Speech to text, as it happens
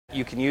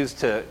You can use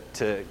to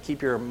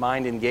keep your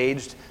mind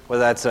engaged,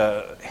 whether that's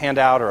a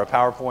handout or a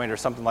PowerPoint or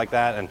something like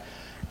that. And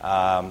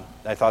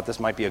I thought this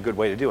might be a good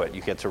way to do it.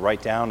 You get to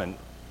write down and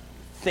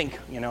think,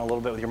 a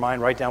little bit with your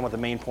mind, write down what the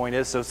main point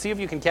is. So see if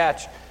you can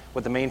catch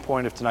what the main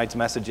point of tonight's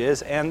message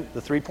is and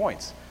the 3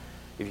 points.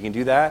 If you can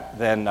do that,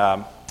 then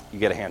you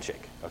get a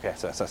handshake. Okay,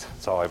 so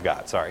that's all I've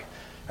got. Sorry.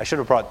 I should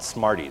have brought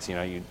Smarties.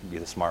 You'd be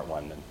the smart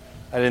one. And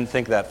I didn't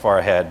think that far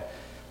ahead.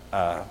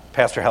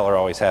 Pastor Heller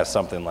always has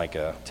something like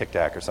a Tic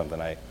Tac or something.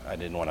 I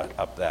didn't want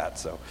to up that,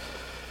 so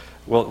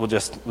we'll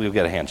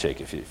get a handshake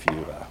if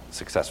you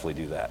successfully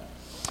do that.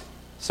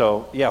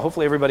 So yeah,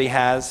 hopefully everybody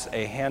has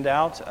a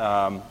handout.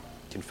 You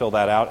can fill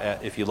that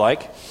out if you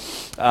like.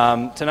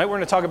 Tonight we're going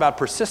to talk about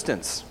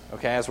persistence.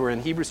 Okay, as we're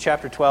in Hebrews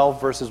chapter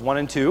 12, verses 1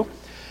 and 2,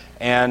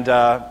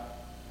 and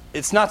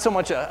it's not so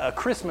much a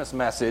Christmas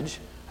message.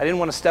 I didn't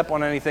want to step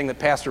on anything that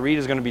Pastor Reed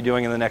is going to be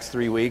doing in the next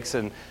 3 weeks,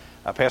 and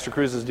Pastor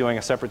Cruz is doing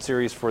a separate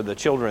series for the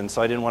children,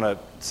 so I didn't want to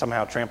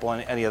somehow trample on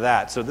any of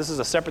that. So this is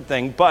a separate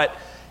thing, but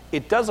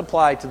it does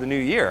apply to the new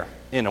year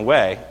in a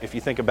way. If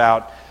you think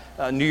about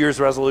New Year's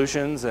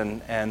resolutions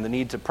and the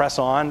need to press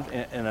on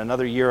in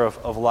another year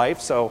of life.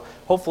 So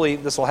hopefully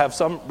this will have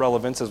some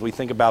relevance as we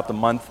think about the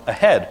month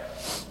ahead.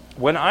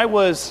 When I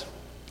was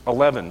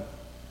 11,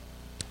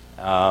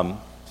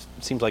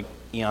 seems like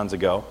eons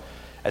ago,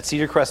 at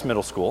Cedar Crest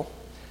Middle School,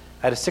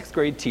 I had a 6th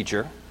grade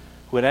teacher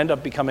who would end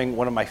up becoming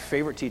one of my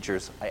favorite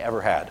teachers I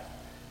ever had.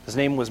 His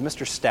name was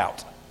Mr.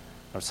 Stout.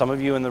 Now, some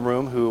of you in the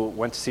room who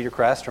went to Cedar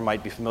Crest or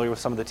might be familiar with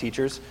some of the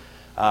teachers,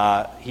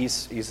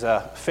 he's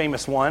a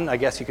famous one, I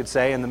guess you could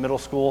say, in the middle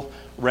school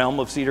realm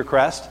of Cedar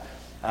Crest.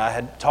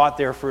 Had taught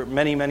there for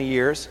many, many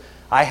years.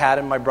 I had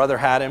him, my brother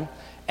had him,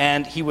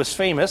 and he was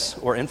famous,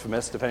 or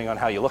infamous, depending on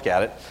how you look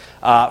at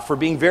it, for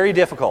being very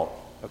difficult.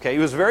 Okay, he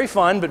was very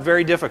fun, but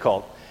very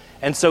difficult.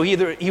 And so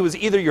he was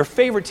either your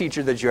favorite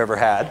teacher that you ever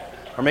had,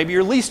 or maybe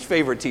your least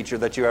favorite teacher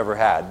that you ever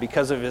had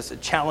because of his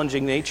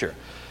challenging nature.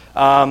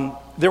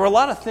 There were a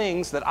lot of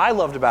things that I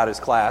loved about his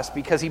class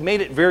because he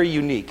made it very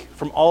unique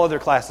from all other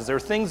classes. There were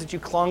things that you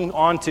clung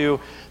onto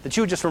that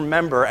you would just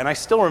remember, and I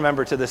still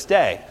remember to this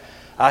day.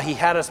 He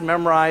had us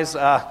memorize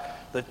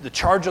the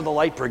Charge of the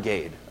Light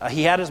Brigade.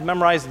 He had us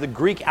memorize the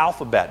Greek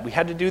alphabet. We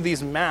had to do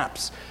these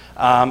maps.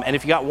 And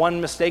if you got one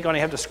mistake on it,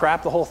 you had to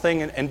scrap the whole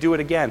thing and do it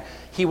again.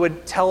 He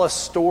would tell us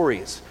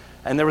stories.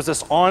 And there was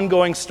this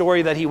ongoing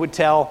story that he would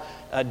tell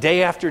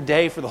day after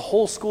day for the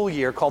whole school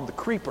year called The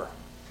Creeper.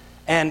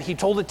 And he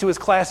told it to his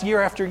class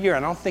year after year.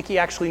 And I don't think he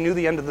actually knew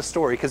the end of the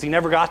story because he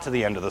never got to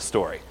the end of the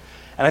story.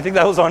 And I think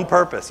that was on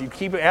purpose. You'd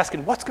keep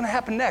asking, what's going to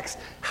happen next?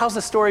 How's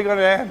the story going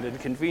to end? And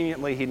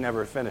conveniently, he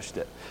never finished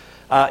it.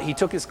 He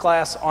took his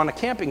class on a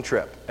camping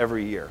trip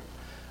every year.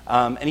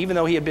 And even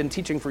though he had been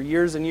teaching for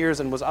years and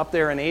years and was up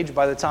there in age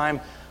by the time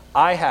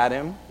I had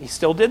him, he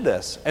still did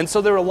this. And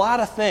so there were a lot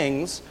of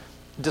things,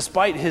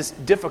 despite his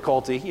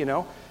difficulty,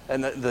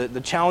 and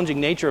the challenging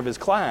nature of his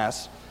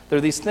class, there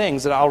are these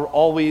things that I'll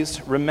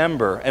always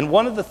remember. And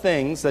one of the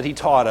things that he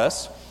taught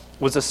us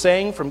was a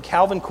saying from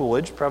Calvin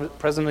Coolidge,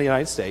 President of the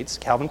United States,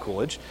 Calvin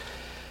Coolidge,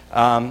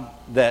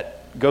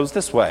 that goes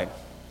this way.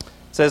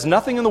 It says,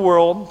 "Nothing in the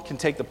world can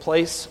take the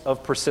place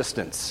of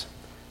persistence.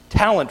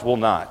 Talent will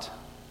not.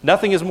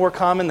 Nothing is more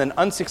common than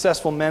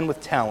unsuccessful men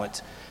with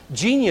talent.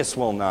 Genius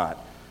will not.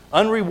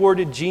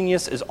 Unrewarded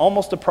genius is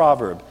almost a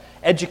proverb.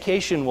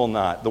 Education will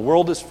not. The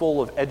world is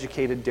full of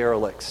educated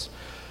derelicts.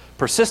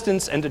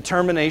 Persistence and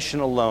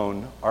determination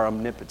alone are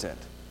omnipotent."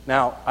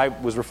 Now, I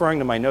was referring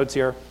to my notes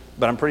here,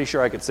 but I'm pretty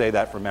sure I could say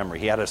that from memory.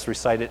 He had us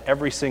recite it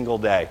every single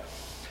day.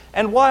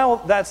 And while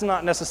that's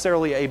not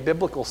necessarily a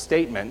biblical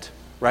statement,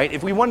 right,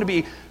 if we wanted to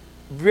be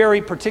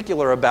very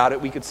particular about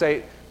it, we could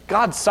say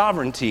God's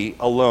sovereignty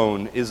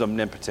alone is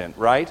omnipotent,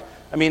 right?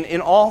 I mean,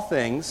 in all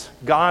things,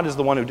 God is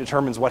the one who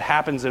determines what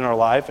happens in our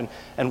life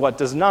and what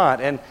does not.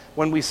 And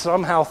when we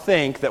somehow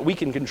think that we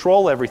can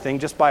control everything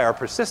just by our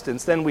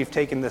persistence, then we've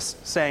taken this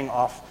saying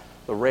off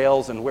the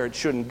rails and where it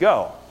shouldn't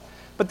go.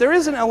 But there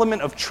is an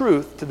element of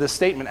truth to this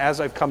statement as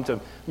I've come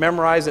to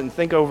memorize it and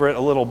think over it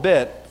a little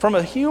bit. From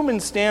a human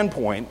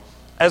standpoint,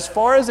 as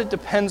far as it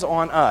depends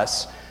on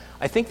us,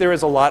 I think there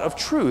is a lot of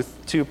truth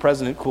to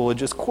President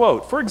Coolidge's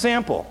quote. For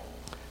example,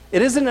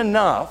 it isn't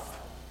enough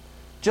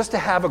just to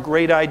have a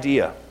great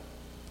idea.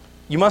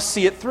 You must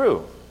see it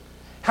through.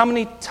 How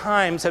many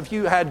times have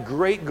you had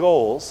great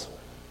goals,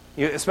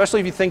 especially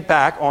if you think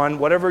back on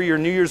whatever your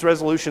New Year's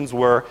resolutions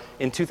were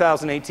in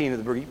 2018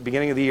 at the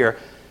beginning of the year,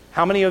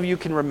 how many of you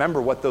can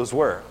remember what those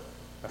were?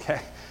 Okay?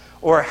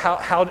 Or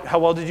how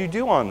well did you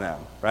do on them,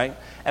 right?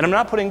 And I'm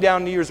not putting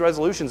down New Year's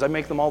resolutions. I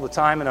make them all the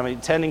time, and I'm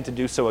intending to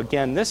do so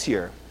again this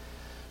year.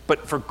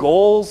 But for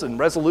goals and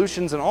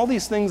resolutions and all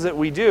these things that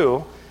we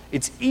do,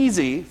 it's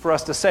easy for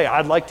us to say,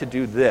 I'd like to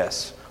do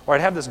this, or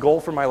I'd have this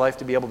goal for my life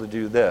to be able to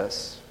do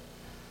this.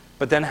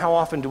 But then how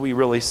often do we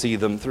really see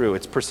them through?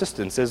 It's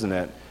persistence, isn't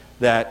it?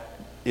 That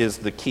is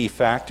the key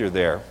factor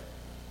there.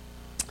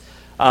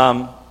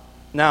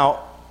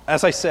 Now,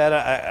 as I said,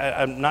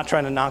 I'm not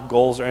trying to knock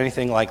goals or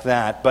anything like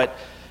that, but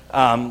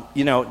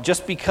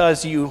just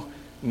because you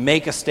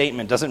make a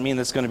statement doesn't mean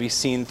it's going to be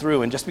seen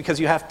through. And just because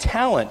you have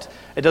talent,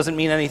 it doesn't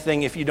mean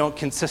anything if you don't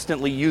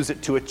consistently use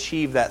it to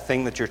achieve that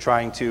thing that you're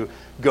trying to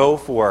go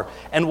for.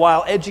 And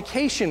while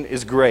education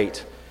is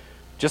great,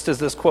 just as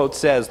this quote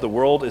says, the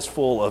world is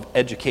full of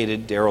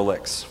educated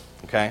derelicts.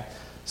 Okay?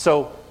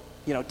 So,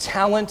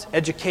 talent,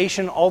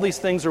 education, all these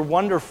things are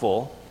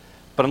wonderful,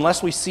 but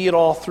unless we see it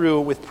all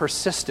through with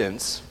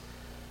persistence,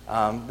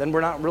 then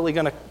we're not really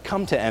going to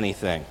come to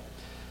anything.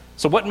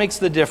 So what makes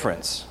the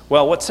difference?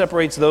 Well, what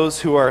separates those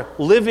who are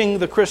living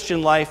the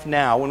Christian life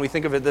now, when we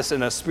think of this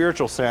in a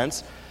spiritual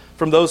sense,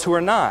 from those who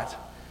are not?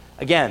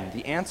 Again,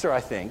 the answer,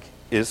 I think,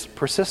 is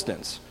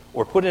persistence,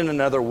 or put in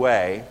another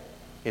way,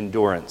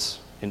 endurance.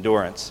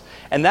 Endurance.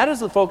 And that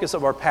is the focus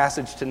of our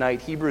passage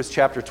tonight, Hebrews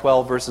chapter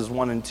 12, verses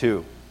 1 and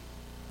 2.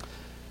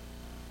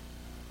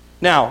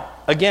 Now,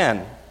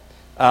 again,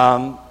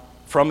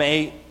 from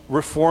a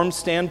Reformed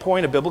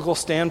standpoint, a biblical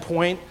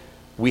standpoint,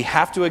 we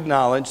have to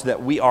acknowledge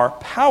that we are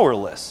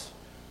powerless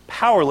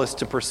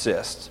to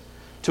persist,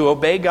 to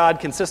obey God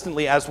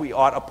consistently as we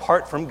ought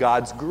apart from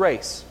God's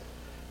grace.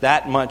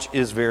 That much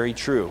is very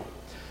true.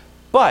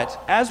 But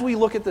as we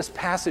look at this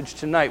passage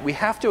tonight, we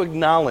have to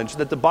acknowledge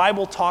that the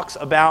Bible talks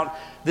about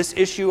this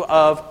issue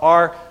of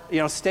our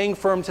staying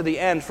firm to the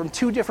end from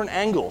two different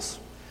angles.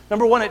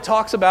 Number one, it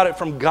talks about it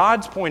from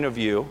God's point of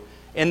view,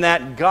 in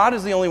that God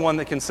is the only one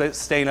that can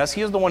sustain us.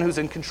 He is the one who's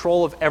in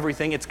control of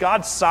everything. It's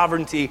God's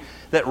sovereignty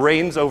that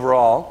reigns over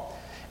all.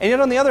 And yet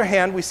on the other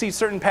hand, we see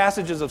certain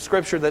passages of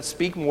Scripture that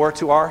speak more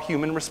to our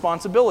human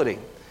responsibility.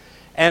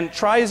 And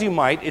try as you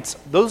might, it's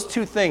those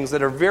two things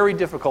that are very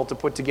difficult to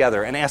put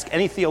together. And ask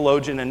any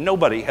theologian, and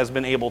nobody has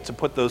been able to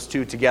put those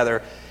two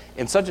together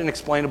in such an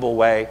explainable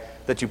way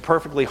that you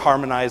perfectly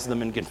harmonize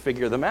them and can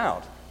figure them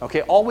out.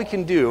 Okay, all we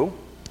can do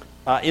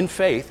in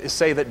faith is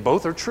say that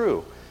both are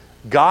true.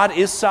 God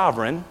is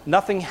sovereign.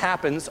 Nothing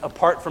happens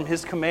apart from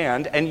His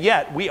command, and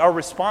yet we are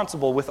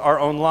responsible with our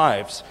own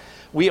lives.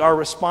 We are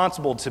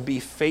responsible to be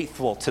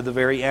faithful to the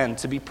very end,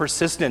 to be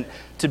persistent,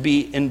 to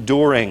be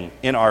enduring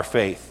in our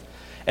faith.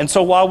 And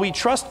so while we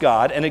trust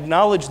God and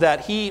acknowledge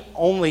that He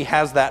only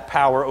has that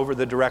power over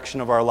the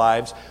direction of our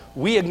lives,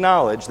 we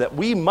acknowledge that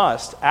we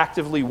must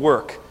actively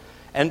work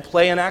and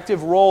play an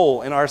active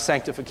role in our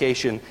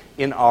sanctification,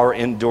 in our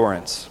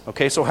endurance.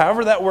 Okay, so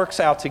however that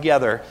works out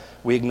together,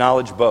 we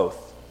acknowledge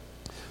both.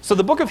 So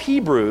the book of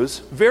Hebrews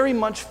very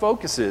much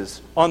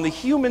focuses on the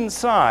human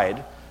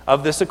side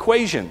of this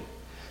equation.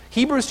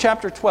 Hebrews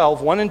chapter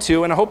 12, 1 and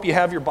 2, and I hope you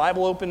have your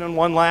Bible open on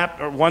one lap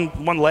or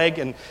one leg,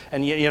 and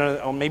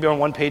maybe on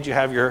one page you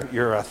have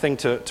your thing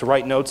to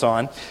write notes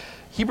on.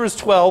 Hebrews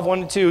 12,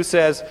 1 and 2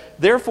 says,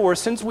 "Therefore,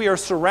 since we are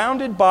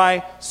surrounded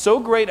by so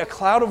great a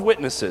cloud of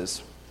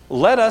witnesses,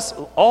 let us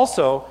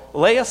also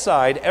lay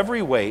aside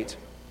every weight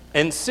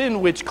and sin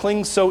which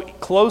clings so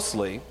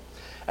closely,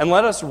 and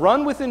let us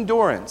run with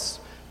endurance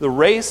the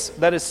race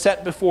that is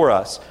set before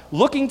us,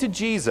 looking to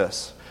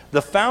Jesus,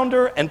 the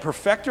founder and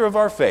perfecter of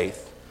our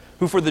faith,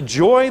 who for the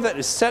joy that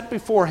is set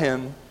before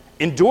Him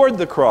endured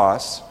the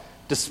cross,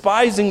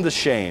 despising the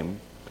shame,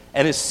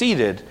 and is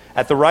seated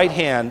at the right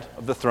hand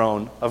of the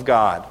throne of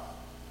God."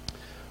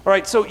 All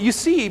right, so you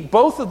see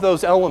both of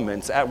those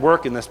elements at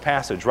work in this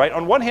passage, right?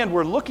 On one hand,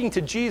 we're looking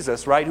to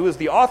Jesus, right, who is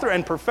the author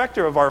and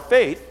perfecter of our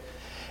faith.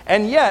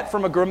 And yet,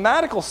 from a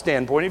grammatical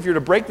standpoint, if you're to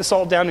break this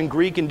all down in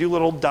Greek and do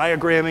little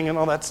diagramming and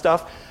all that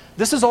stuff,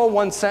 this is all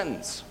one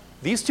sentence.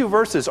 These two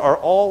verses are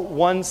all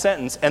one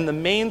sentence, and the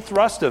main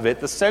thrust of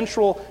it, the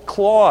central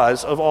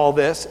clause of all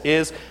this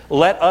is,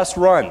 let us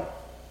run.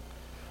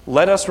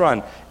 Let us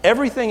run.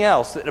 Everything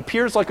else that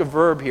appears like a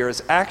verb here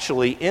is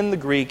actually, in the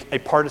Greek, a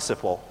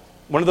participle.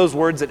 One of those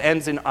words that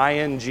ends in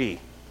ing,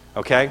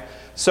 okay?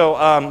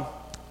 So,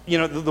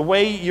 the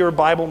way your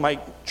Bible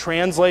might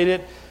translate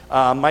it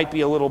might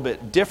be a little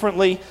bit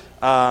differently,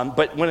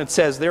 but when it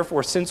says,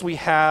 therefore, since we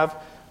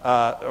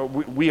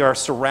are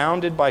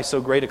surrounded by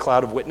so great a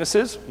cloud of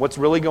witnesses, what's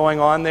really going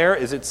on there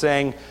is it's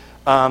saying,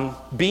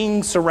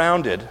 being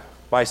surrounded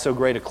by so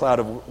great a cloud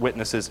of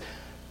witnesses,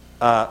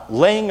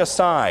 laying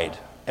aside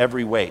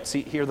every weight.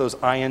 See, hear those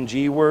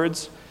ing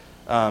words?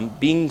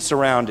 Being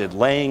surrounded,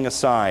 laying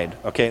aside.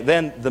 Okay,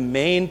 then the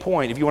main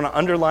point, if you want to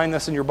underline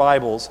this in your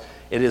Bibles,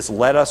 it is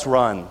let us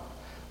run.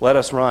 Let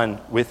us run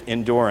with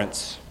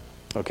endurance.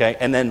 Okay,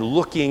 and then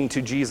looking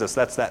to Jesus.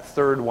 That's that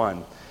third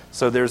one.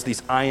 So there's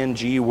these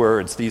ing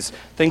words, these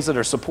things that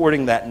are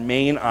supporting that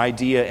main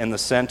idea in the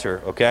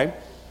center, okay?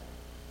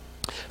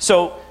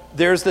 So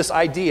there's this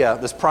idea,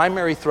 this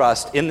primary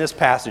thrust in this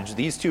passage,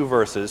 these two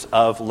verses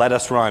of let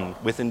us run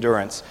with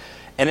endurance.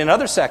 And in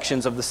other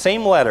sections of the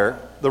same letter,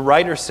 the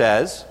writer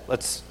says,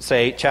 let's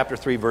say chapter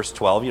 3, verse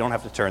 12, you don't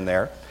have to turn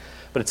there,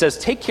 but it says,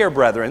 "Take care,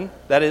 brethren,"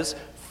 that is,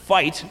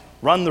 fight,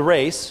 run the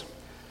race,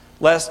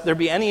 "lest there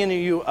be any in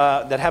you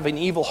that have an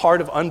evil heart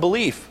of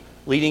unbelief,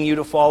 leading you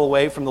to fall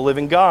away from the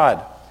living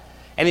God."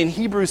 And in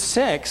Hebrews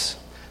 6,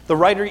 The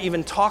writer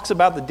even talks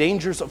about the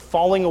dangers of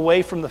falling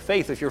away from the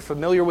faith. If you're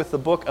familiar with the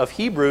book of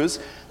Hebrews,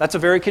 that's a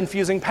very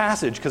confusing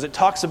passage because it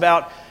talks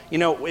about,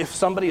 if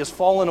somebody has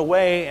fallen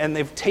away and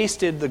they've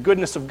tasted the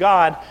goodness of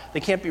God, they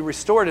can't be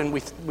restored. And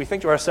we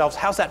think to ourselves,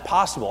 how's that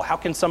possible? How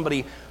can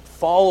somebody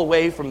fall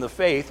away from the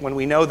faith when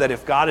we know that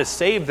if God has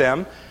saved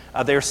them,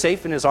 they're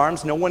safe in his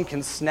arms? No one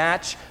can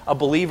snatch a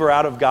believer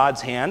out of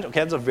God's hand. Okay,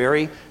 that's a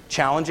very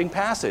challenging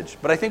passage.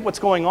 But I think what's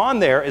going on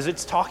there is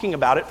it's talking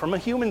about it from a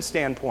human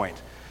standpoint.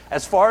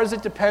 As far as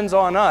it depends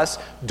on us,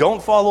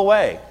 don't fall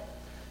away.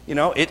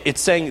 It's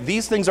saying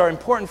these things are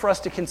important for us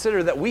to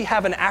consider, that we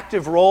have an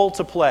active role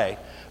to play.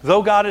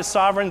 Though God is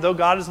sovereign, though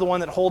God is the one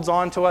that holds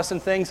on to us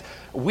and things,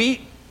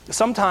 we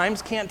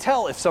sometimes can't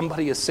tell if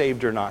somebody is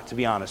saved or not, to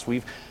be honest.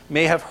 We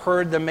may have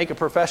heard them make a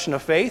profession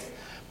of faith,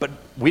 but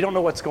we don't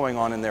know what's going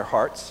on in their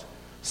hearts.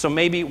 So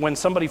maybe when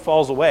somebody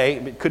falls away,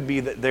 it could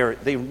be that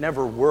they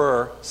never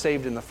were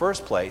saved in the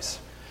first place.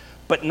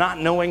 But not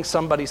knowing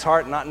somebody's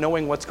heart, not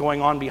knowing what's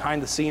going on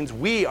behind the scenes,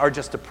 we are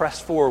just to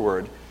press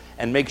forward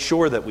and make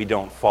sure that we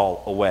don't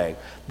fall away.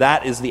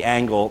 That is the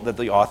angle that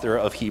the author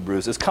of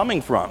Hebrews is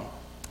coming from.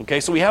 Okay,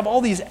 so we have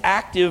all these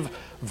active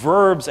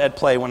verbs at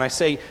play. When I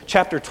say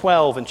chapter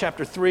 12 and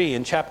chapter 3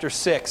 and chapter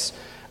 6,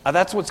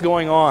 that's what's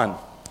going on.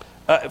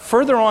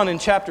 Further on in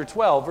chapter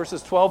 12,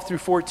 verses 12 through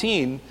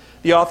 14,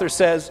 the author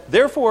says,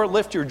 "Therefore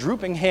lift your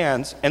drooping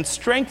hands and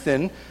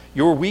strengthen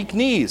your weak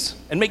knees,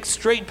 and make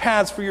straight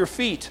paths for your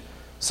feet,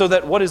 so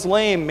that what is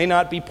lame may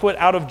not be put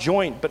out of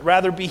joint, but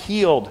rather be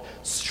healed.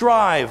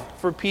 Strive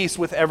for peace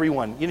with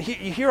everyone." You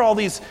hear all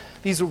these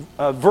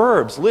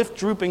verbs: lift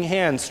drooping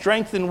hands,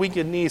 strengthen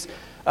weakened knees,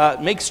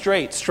 make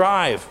straight,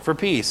 strive for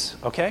peace.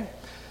 Okay?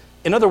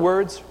 In other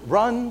words,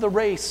 run the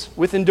race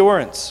with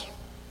endurance.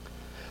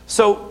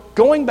 So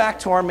going back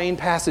to our main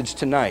passage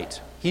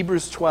tonight,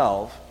 Hebrews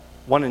 12,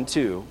 1 and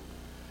 2,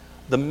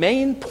 the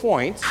main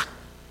point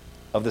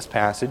of this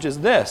passage is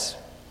this: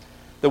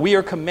 that we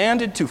are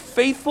commanded to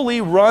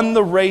faithfully run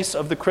the race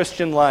of the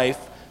Christian life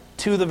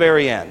to the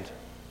very end.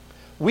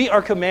 We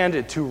are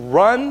commanded to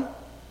run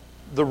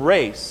the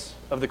race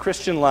of the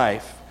Christian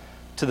life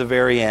to the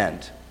very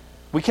end.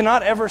 We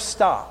cannot ever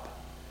stop.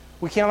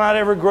 We cannot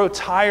ever grow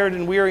tired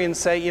and weary and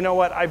say, you know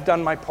what, I've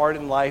done my part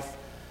in life.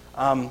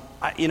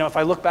 If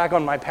I look back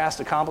on my past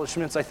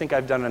accomplishments, I think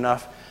I've done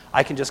enough.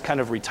 I can just kind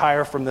of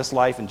retire from this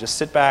life and just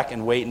sit back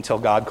and wait until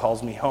God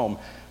calls me home.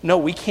 No,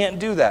 we can't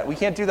do that. We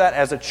can't do that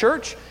as a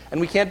church,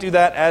 and we can't do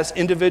that as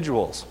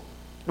individuals.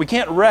 We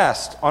can't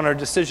rest on our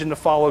decision to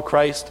follow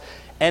Christ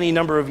any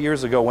number of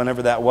years ago,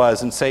 whenever that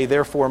was, and say,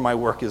 therefore my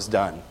work is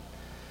done.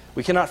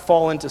 We cannot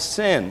fall into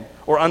sin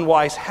or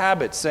unwise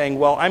habits saying,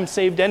 well, I'm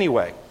saved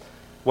anyway.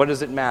 What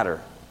does it matter?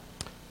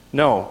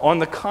 No, on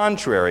the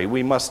contrary,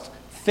 we must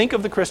think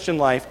of the Christian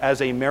life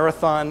as a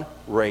marathon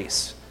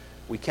race.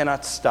 We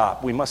cannot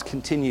stop. We must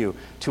continue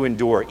to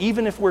endure.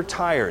 Even if we're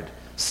tired,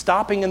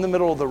 stopping in the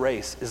middle of the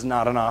race is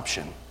not an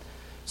option.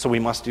 So we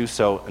must do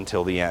so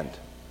until the end.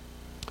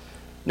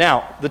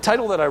 Now, the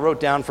title that I wrote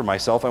down for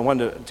myself, I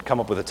wanted to come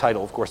up with a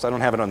title. Of course, I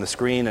don't have it on the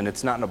screen, and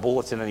it's not in a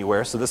bulletin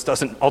anywhere, so this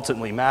doesn't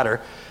ultimately matter.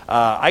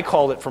 I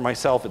called it, for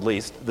myself at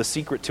least, The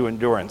Secret to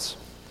Endurance.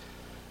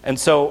 And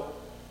so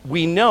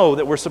we know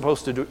that we're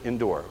supposed to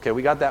endure. Okay,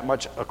 we got that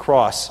much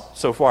across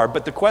so far.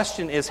 But the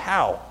question is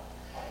how?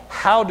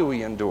 How do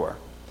we endure?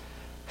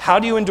 How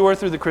do you endure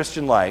through the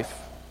Christian life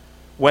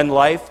when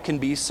life can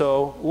be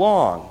so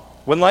long?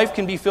 When life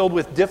can be filled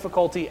with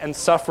difficulty and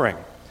suffering?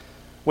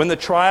 When the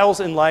trials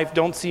in life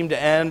don't seem to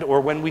end,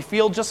 or when we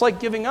feel just like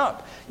giving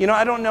up?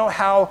 I don't know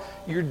how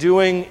you're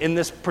doing in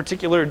this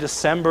particular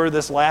December,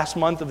 this last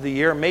month of the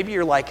year. Maybe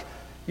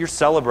you're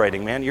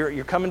celebrating, man.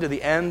 You're coming to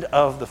the end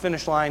of the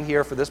finish line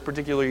here for this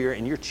particular year,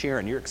 and you're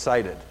cheering, you're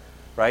excited,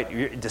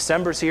 right?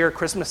 December's here,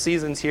 Christmas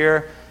season's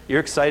here, you're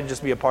excited to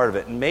just be a part of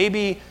it. And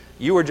maybe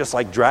you were just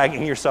like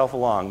dragging yourself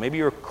along. Maybe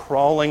you're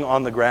crawling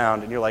on the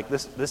ground, and you're like,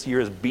 this year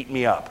has beat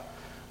me up.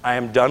 I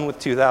am done with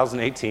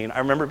 2018. I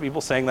remember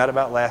people saying that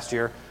about last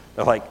year.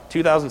 They're like,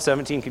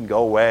 2017 can go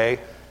away,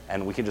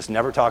 and we can just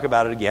never talk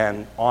about it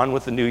again. On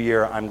with the new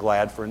year. I'm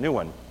glad for a new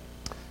one.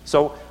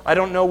 So I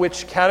don't know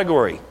which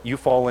category you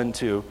fall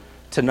into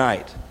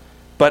tonight,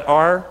 but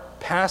our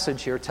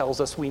passage here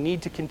tells us we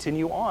need to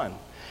continue on.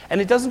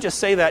 And it doesn't just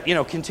say that,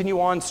 continue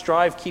on,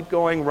 strive, keep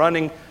going,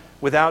 running,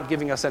 without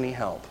giving us any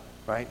help,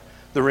 right?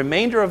 The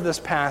remainder of this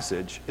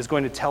passage is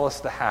going to tell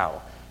us the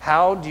how.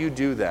 How do you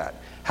do that?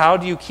 How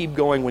do you keep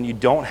going when you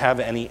don't have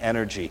any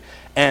energy?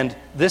 And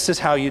this is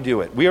how you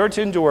do it. We are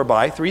to endure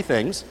by three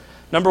things.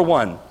 Number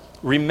one,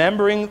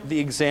 remembering the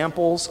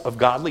examples of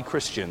godly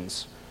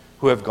Christians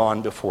who have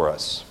gone before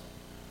us.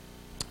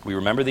 We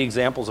remember the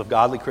examples of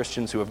godly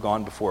Christians who have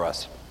gone before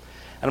us.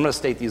 And I'm going to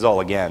state these all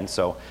again,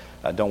 so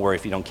don't worry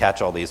if you don't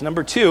catch all these.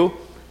 Number two,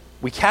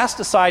 we cast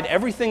aside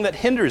everything that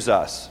hinders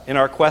us in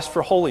our quest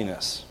for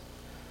holiness.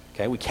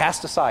 Okay, we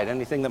cast aside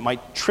anything that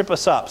might trip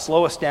us up,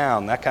 slow us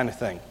down, that kind of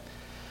thing.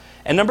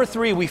 And number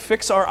three, we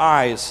fix our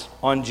eyes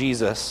on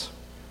Jesus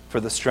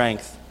for the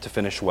strength to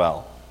finish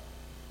well.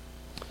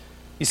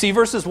 You see,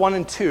 verses 1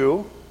 and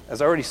 2,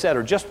 as I already said,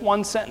 are just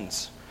one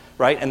sentence.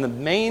 right? And the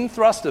main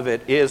thrust of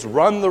it is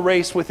run the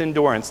race with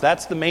endurance.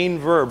 That's the main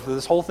verb for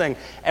this whole thing.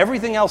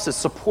 Everything else is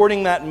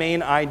supporting that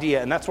main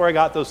idea, and that's where I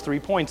got those 3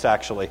 points,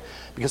 actually,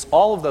 because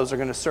all of those are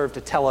going to serve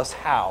to tell us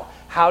how.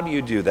 How do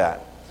you do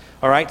that?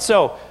 All right,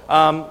 so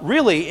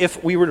really,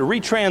 if we were to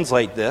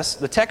retranslate this,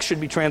 the text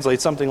should be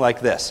translated something like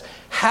this.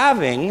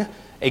 Having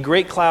a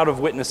great cloud of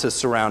witnesses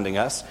surrounding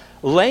us,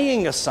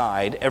 laying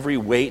aside every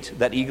weight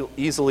that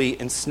easily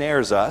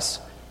ensnares us,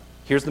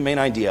 here's the main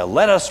idea.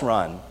 Let us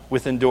run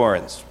with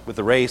endurance, with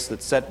the race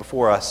that's set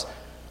before us,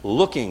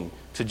 looking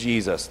to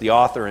Jesus, the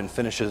author and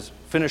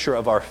finisher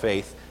of our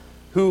faith,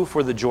 who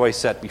for the joy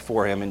set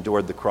before him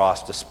endured the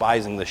cross,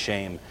 despising the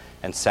shame,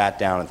 and sat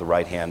down at the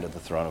right hand of the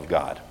throne of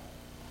God.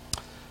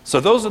 So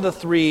those are the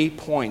 3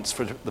 points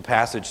for the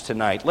passage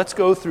tonight. Let's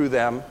go through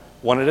them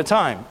one at a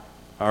time.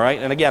 All right?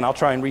 And again, I'll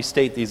try and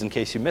restate these in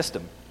case you missed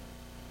them.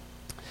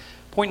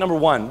 Point number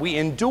 1, we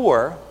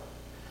endure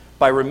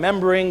by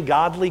remembering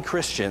godly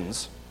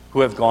Christians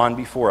who have gone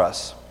before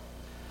us.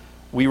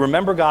 We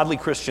remember godly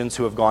Christians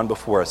who have gone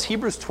before us.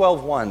 Hebrews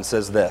 12:1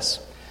 says this,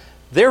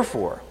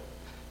 "Therefore,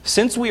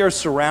 since we are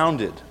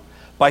surrounded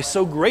by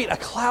so great a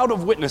cloud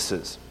of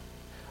witnesses,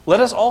 let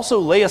us also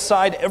lay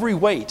aside every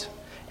weight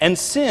and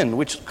sin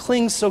which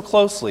clings so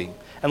closely,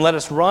 and let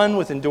us run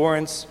with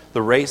endurance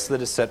the race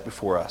that is set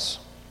before us."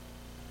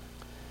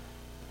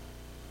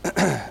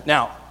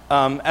 Now,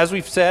 as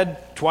we've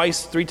said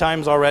twice, 3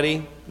 times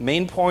already,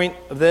 main point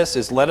of this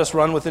is let us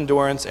run with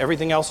endurance.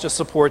 Everything else just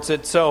supports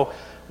it. So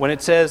when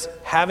it says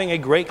having a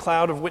great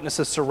cloud of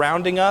witnesses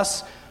surrounding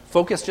us,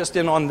 focus just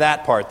in on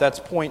that part. That's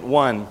point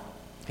 1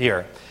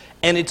 here.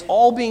 And it's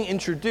all being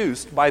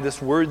introduced by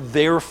this word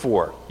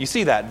therefore. You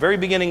see that, very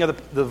beginning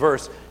of the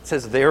verse, it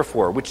says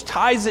therefore, which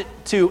ties it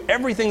to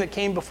everything that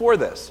came before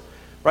this.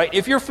 Right?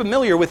 If you're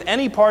familiar with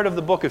any part of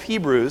the book of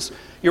Hebrews,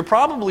 you're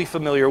probably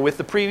familiar with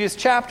the previous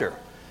chapter,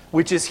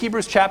 which is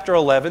Hebrews chapter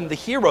 11, the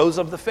heroes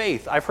of the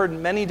faith. I've heard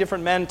many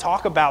different men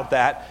talk about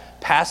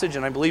that passage,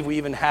 and I believe we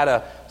even had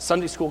a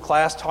Sunday school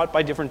class taught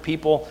by different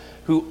people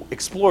who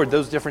explored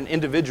those different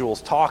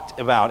individuals talked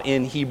about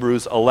in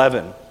Hebrews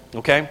 11.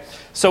 Okay?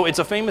 So it's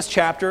a famous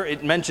chapter.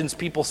 It mentions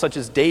people such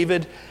as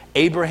David,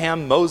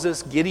 Abraham,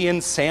 Moses,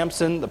 Gideon,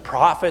 Samson, the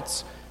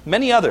prophets,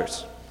 many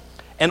others.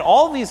 And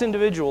all these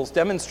individuals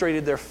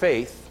demonstrated their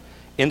faith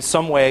in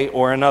some way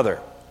or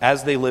another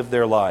as they lived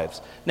their lives.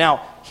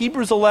 Now,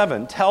 Hebrews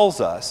 11 tells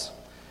us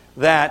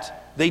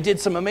that they did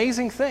some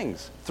amazing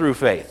things through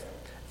faith.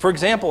 For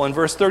example, in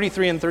verse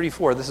 33 and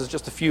 34, this is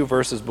just a few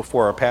verses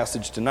before our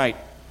passage tonight,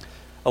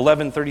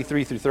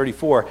 11:33 through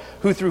 34,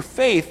 who through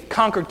faith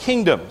conquered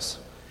kingdoms,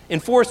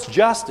 enforced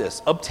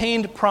justice,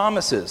 obtained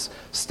promises,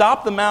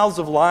 stopped the mouths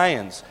of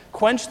lions,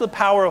 quenched the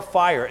power of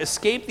fire,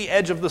 escaped the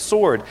edge of the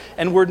sword,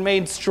 and were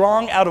made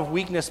strong out of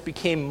weakness,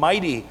 became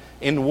mighty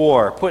in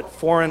war, put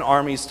foreign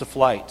armies to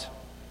flight.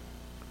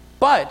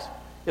 But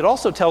it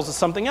also tells us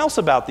something else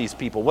about these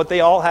people, what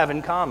they all have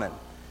in common.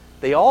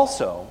 They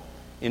also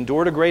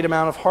endured a great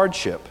amount of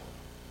hardship.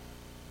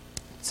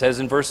 It says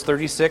in verse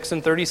 36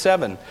 and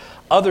 37,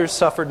 others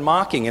suffered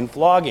mocking and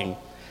flogging,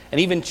 and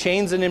even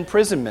chains and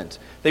imprisonment.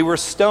 They were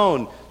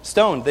stoned,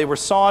 they were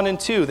sawn in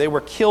two, they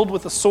were killed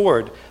with a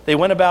sword. They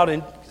went about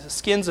in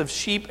skins of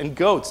sheep and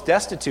goats,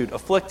 destitute,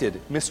 afflicted,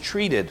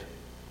 mistreated.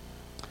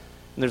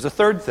 And there's a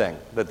third thing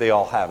that they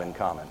all have in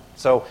common.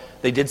 So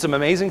they did some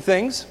amazing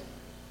things.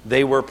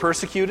 They were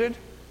persecuted.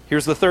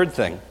 Here's the third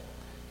thing.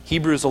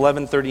 Hebrews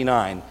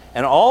 11:39.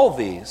 And all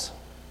these,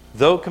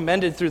 though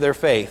commended through their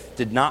faith,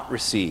 did not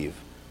receive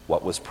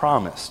what was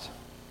promised.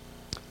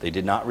 They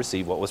did not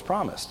receive what was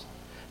promised.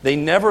 They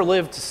never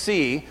lived to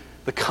see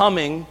the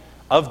coming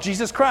of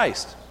Jesus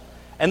Christ.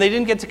 And they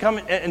didn't get to come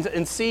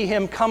and see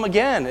him come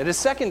again at his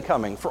second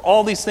coming for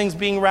all these things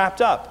being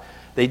wrapped up.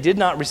 They did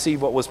not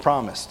receive what was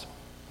promised.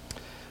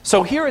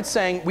 So here it's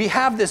saying we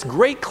have this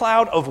great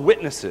cloud of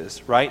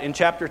witnesses, right, in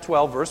chapter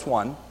 12, verse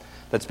 1,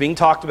 that's being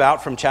talked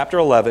about from chapter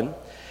 11.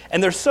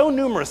 And they're so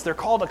numerous, they're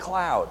called a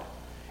cloud.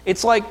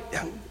 It's like,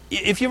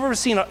 if you've ever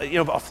seen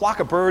a flock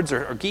of birds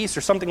or geese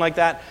or something like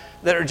that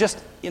are just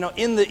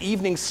in the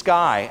evening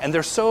sky, and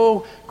they're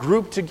so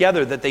grouped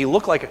together that they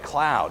look like a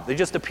cloud. They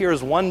just appear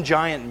as one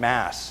giant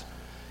mass.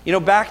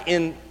 Back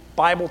in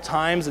Bible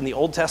times, in the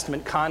Old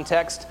Testament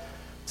context,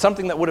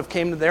 something that would have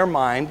came to their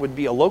mind would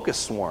be a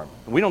locust swarm.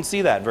 We don't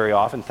see that very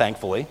often,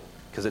 thankfully,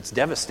 because it's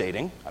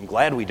devastating. I'm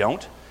glad we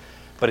don't.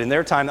 But in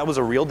their time, that was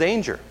a real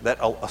danger, that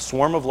a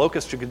swarm of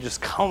locusts could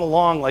just come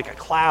along like a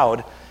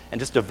cloud and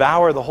just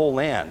devour the whole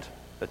land.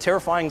 A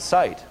terrifying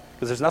sight,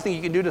 because there's nothing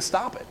you can do to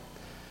stop it.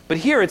 But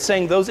here it's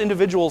saying those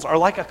individuals are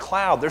like a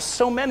cloud. There's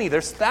so many.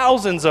 There's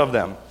thousands of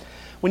them.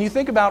 When you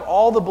think about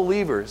all the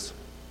believers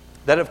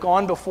that have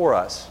gone before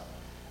us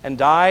and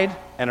died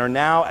and are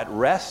now at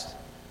rest,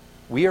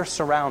 we are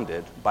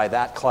surrounded by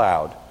that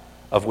cloud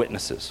of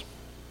witnesses.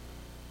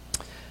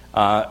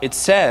 It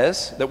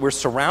says that we're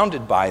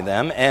surrounded by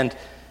them, and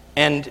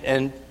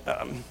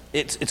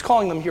it's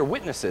calling them here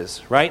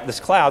witnesses, right? This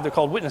cloud, they're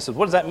called witnesses.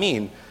 What does that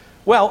mean?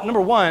 Well, number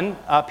one,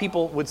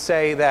 people would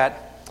say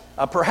that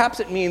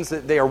perhaps it means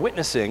that they are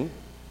witnessing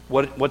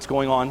what's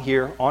going on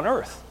here on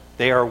earth.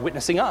 They are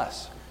witnessing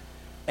us.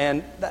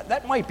 And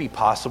that might be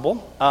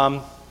possible.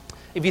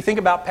 If you think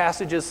about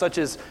passages such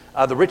as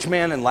the rich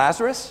man and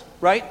Lazarus,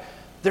 right?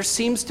 There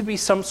seems to be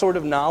some sort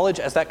of knowledge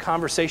as that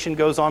conversation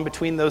goes on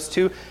between those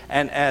two.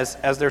 And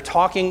as they're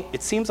talking,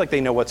 it seems like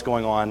they know what's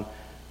going on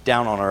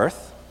down on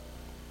earth.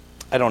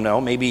 I don't know,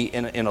 maybe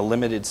in a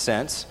limited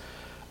sense.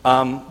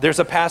 There's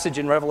a passage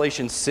in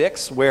Revelation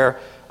 6 where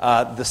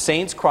the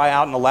saints cry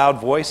out in a loud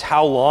voice,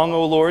 "How long,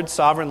 O Lord,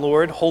 sovereign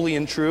Lord, holy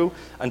and true,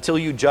 until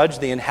you judge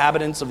the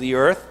inhabitants of the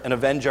earth and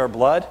avenge our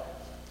blood?"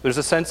 There's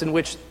a sense in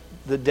which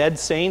the dead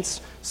saints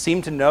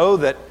seem to know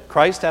that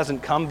Christ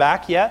hasn't come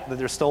back yet, that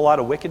there's still a lot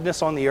of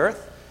wickedness on the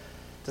earth.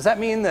 Does that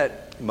mean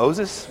that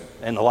Moses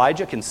and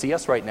Elijah can see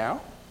us right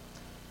now?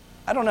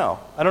 I don't know.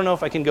 I don't know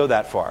if I can go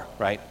that far,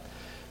 right?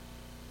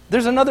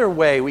 There's another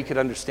way we could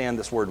understand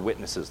this word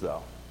witnesses,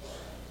 though.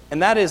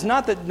 And that is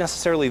not that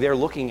necessarily they're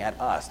looking at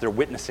us, they're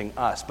witnessing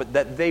us, but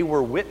that they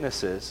were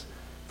witnesses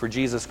for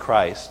Jesus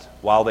Christ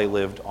while they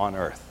lived on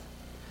earth.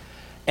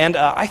 And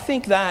I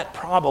think that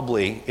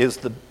probably is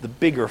the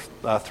bigger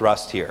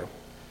thrust here.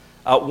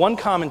 One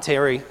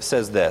commentary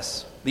says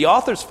this: the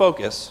author's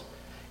focus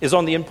is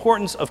on the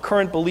importance of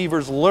current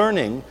believers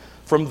learning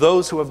from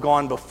those who have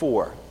gone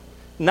before,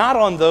 not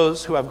on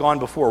those who have gone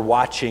before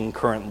watching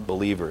current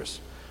believers.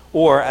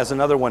 Or, as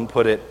another one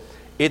put it,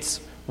 it's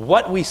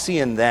what we see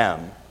in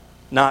them,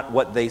 not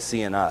what they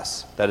see in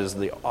us. That is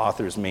the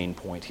author's main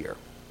point here.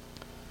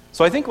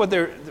 So I think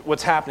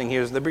what's happening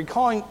here is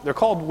they're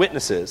called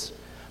witnesses,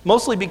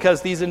 mostly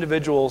because these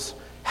individuals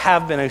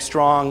have been a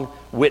strong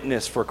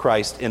witness for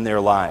Christ in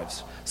their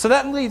lives. So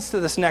that leads to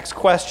this next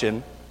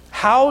question: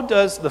 how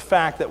does the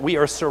fact that we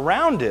are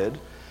surrounded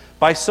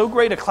by so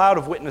great a cloud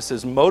of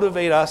witnesses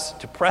motivate us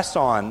to press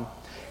on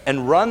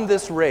and run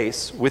this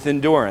race with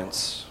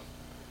endurance?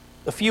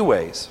 A few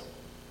ways.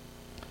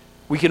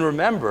 We can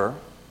remember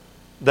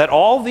that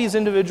all these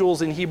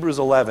individuals in Hebrews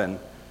 11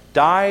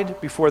 died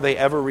before they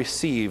ever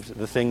received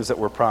the things that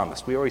were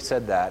promised. We already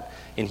said that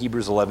in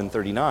Hebrews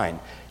 11:39.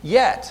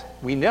 Yet,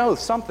 we know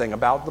something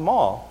about them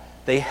all.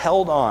 They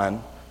held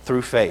on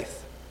through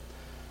faith.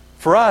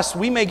 For us,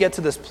 we may get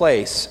to this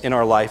place in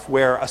our life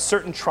where a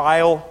certain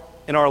trial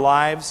in our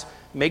lives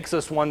makes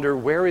us wonder,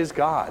 where is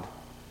God?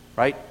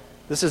 Right?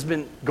 This has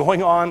been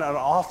going on an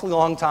awfully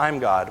long time,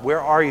 God. Where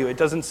are you? It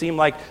doesn't seem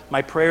like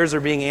my prayers are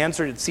being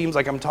answered. It seems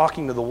like I'm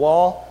talking to the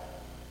wall.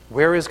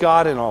 Where is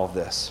God in all of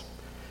this?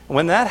 And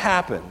when that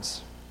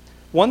happens,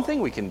 one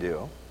thing we can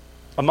do,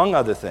 among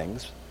other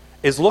things,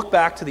 is look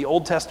back to the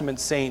Old Testament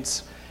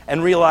saints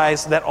and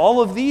realize that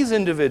all of these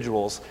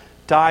individuals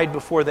died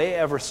before they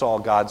ever saw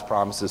God's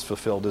promises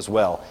fulfilled as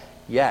well.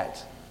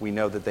 Yet, we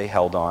know that they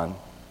held on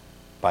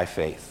by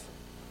faith.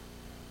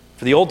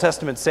 For the Old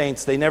Testament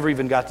saints, they never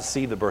even got to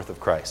see the birth of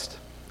Christ,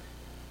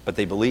 but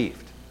they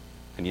believed.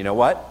 And you know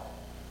what?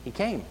 He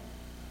came.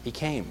 He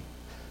came.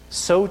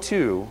 So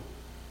too,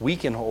 we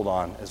can hold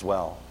on as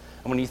well.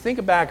 And when you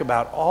think back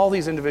about all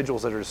these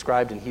individuals that are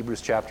described in Hebrews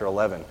chapter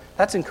 11,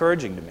 that's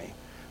encouraging to me,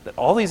 that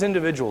all these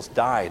individuals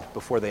died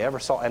before they ever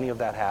saw any of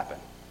that happen,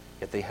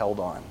 yet they held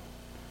on.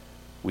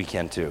 We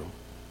can too.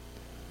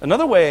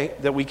 Another way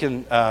that we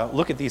can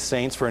look at these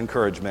saints for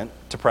encouragement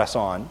to press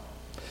on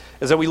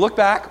is that we look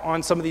back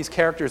on some of these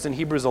characters in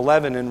Hebrews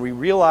 11 and we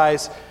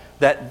realize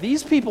that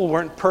these people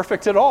weren't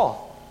perfect at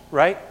all,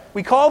 right?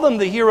 We call them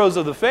the heroes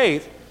of the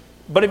faith,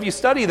 but if you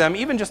study them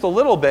even just a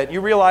little bit,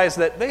 you realize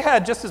that they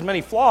had just as many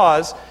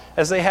flaws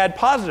as they had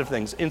positive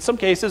things, in some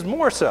cases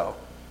more so,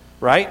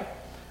 right?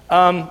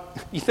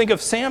 You think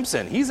of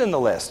Samson, he's in the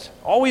list,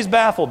 always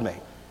baffled me.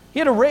 He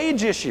had a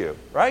rage issue,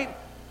 right?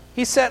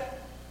 He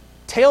set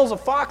tails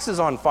of foxes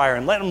on fire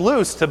and let them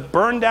loose to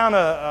burn down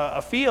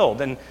a field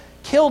and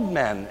killed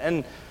men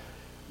and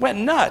went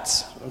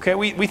nuts. Okay,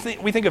 we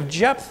think of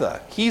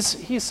Jephthah.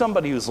 He's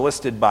somebody who's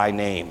listed by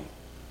name.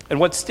 And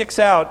what sticks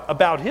out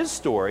about his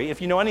story,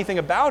 if you know anything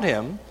about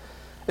him,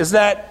 is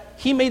that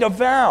he made a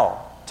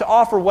vow to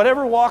offer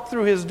whatever walked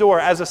through his door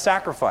as a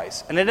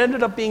sacrifice. And it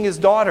ended up being his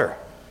daughter.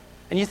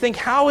 And you think,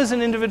 how is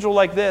an individual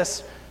like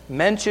this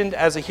mentioned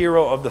as a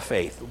hero of the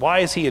faith? Why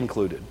is he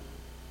included?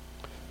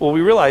 Well,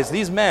 we realize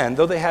these men,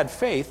 though they had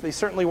faith, they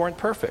certainly weren't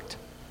perfect.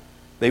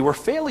 They were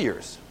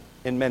failures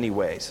in many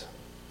ways,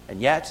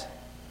 and yet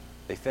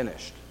they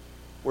finished.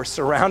 We're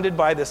surrounded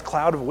by this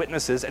cloud of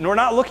witnesses, and we're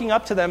not looking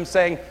up to them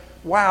saying,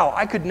 wow,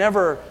 I could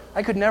never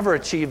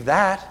achieve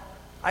that.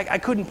 I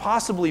couldn't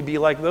possibly be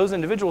like those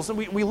individuals. And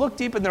we look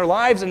deep in their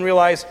lives and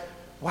realize,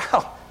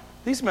 wow,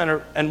 these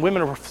men and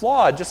women are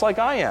flawed just like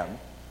I am,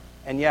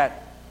 and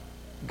yet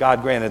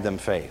God granted them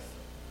faith,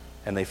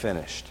 and they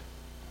finished.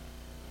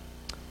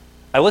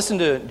 I listened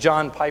to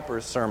John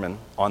Piper's sermon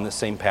on this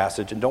same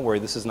passage, and don't worry,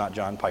 this is not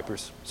John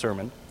Piper's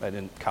sermon. I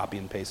didn't copy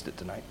and paste it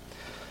tonight.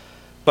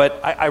 But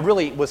I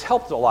really was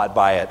helped a lot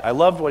by it. I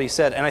loved what he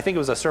said, and I think it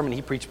was a sermon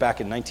he preached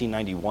back in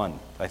 1991,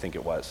 I think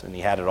it was, and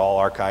he had it all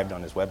archived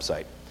on his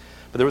website.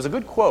 But there was a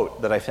good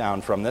quote that I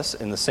found from this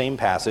in the same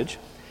passage,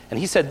 and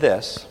he said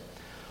this: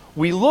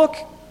 "We look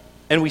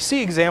and we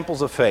see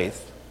examples of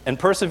faith, and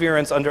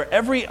perseverance under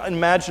every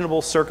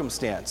imaginable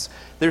circumstance.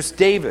 There's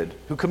David,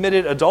 who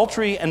committed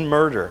adultery and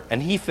murder,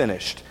 and he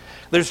finished.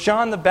 There's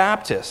John the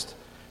Baptist,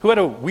 who had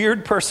a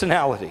weird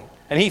personality,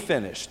 and he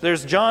finished.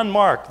 There's John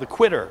Mark, the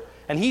quitter,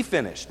 and he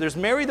finished. There's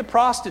Mary the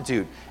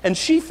prostitute, and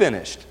she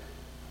finished.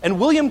 And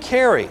William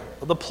Carey,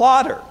 the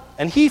plotter,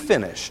 and he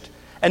finished.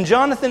 And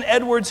Jonathan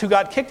Edwards, who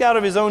got kicked out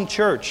of his own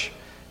church,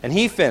 and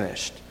he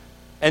finished.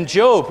 And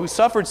Job, who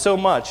suffered so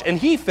much, and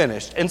he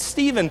finished. And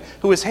Stephen,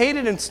 who was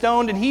hated and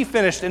stoned, and he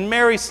finished. And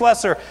Mary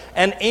Slessor,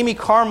 and Amy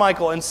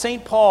Carmichael, and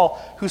St.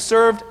 Paul, who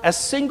served as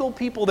single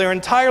people their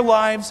entire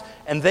lives,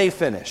 and they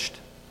finished.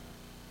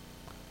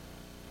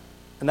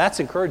 And that's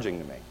encouraging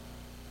to me.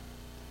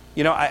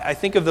 You know, I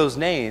think of those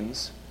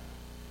names,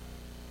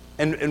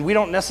 and we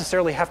don't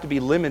necessarily have to be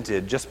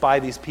limited just by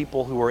these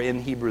people who are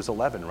in Hebrews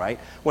 11, right?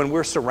 When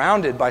we're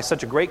surrounded by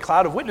such a great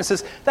cloud of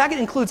witnesses, that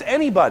includes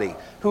anybody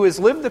who has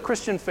lived the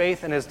Christian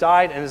faith and has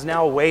died and is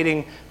now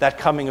awaiting that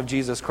coming of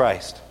Jesus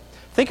Christ.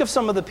 Think of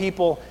some of the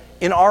people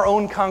in our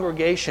own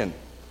congregation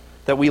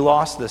that we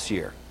lost this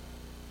year.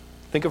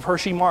 Think of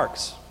Hershey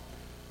Marks,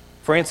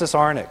 Francis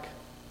Arnick,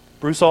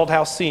 Bruce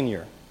Althouse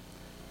Sr.,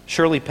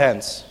 Shirley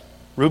Pence,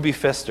 Ruby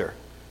Pfister,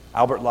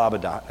 Albert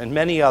Labadot, and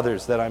many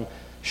others that I'm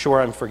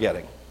sure I'm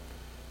forgetting.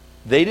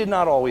 They did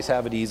not always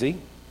have it easy,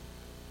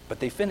 but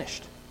they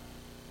finished.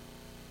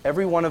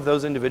 Every one of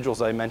those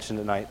individuals I mentioned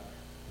tonight,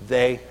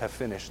 they have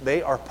finished.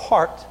 They are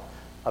part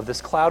of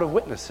this cloud of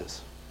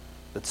witnesses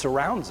that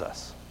surrounds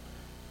us.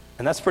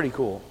 And that's pretty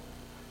cool.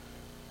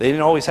 They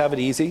didn't always have it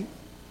easy,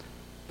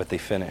 but they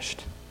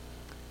finished.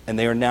 And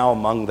they are now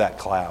among that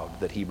cloud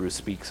that Hebrews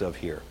speaks of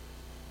here.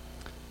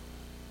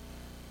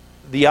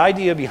 The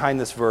idea behind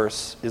this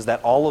verse is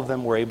that all of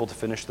them were able to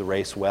finish the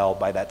race well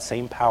by that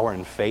same power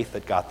and faith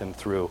that got them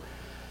through,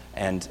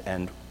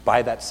 and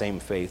by that same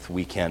faith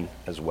we can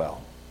as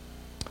well.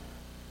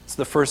 It's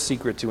the first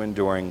secret to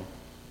enduring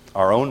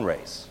our own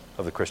race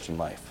of the Christian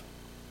life.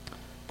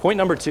 Point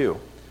number two,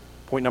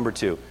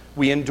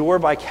 we endure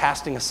by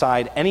casting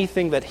aside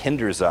anything that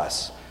hinders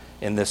us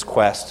in this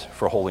quest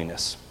for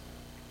holiness.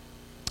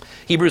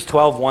 Hebrews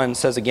 12:1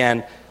 says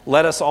again,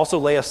 "Let us also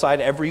lay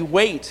aside every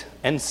weight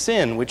and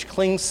sin which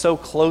clings so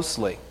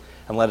closely,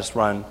 and let us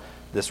run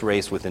this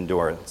race with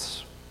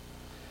endurance."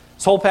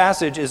 This whole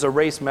passage is a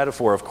race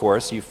metaphor, of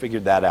course. You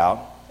figured that out.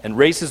 And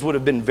races would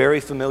have been very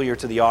familiar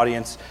to the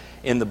audience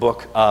in the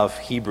book of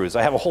Hebrews.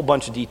 I have a whole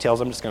bunch of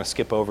details I'm just going to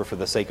skip over for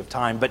the sake of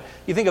time. But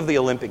you think of the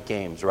Olympic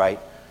Games, right?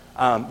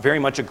 Very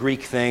much a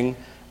Greek thing.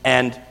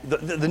 And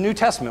the New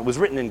Testament was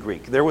written in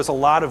Greek. There was a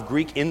lot of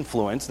Greek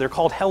influence. They're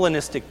called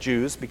Hellenistic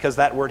Jews because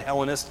that word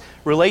Hellenist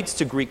relates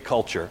to Greek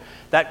culture.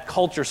 That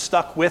culture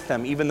stuck with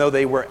them even though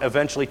they were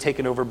eventually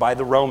taken over by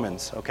the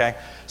Romans, okay?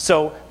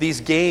 So these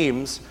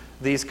games,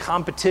 these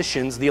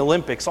competitions, the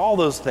Olympics, all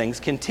those things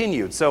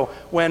continued. So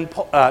when,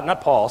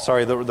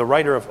 the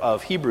writer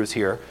of Hebrews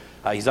here,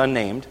 he's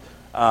unnamed,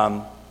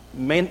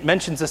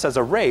 mentions this as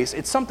a race,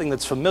 it's something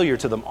that's familiar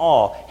to them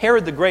all.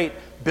 Herod the Great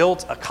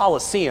built a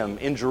Colosseum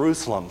in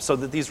Jerusalem so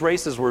that these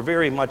races were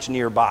very much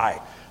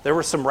nearby. There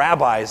were some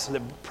rabbis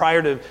that,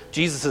 prior to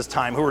Jesus'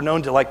 time, who were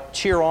known to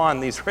cheer on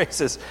these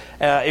races.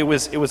 It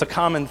was a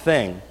common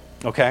thing,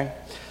 okay?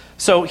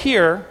 So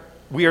here,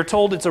 we are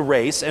told it's a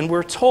race, and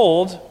we're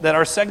told that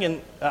our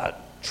second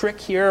trick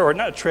here, or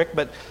not a trick,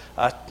 but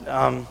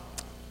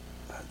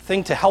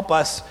thing to help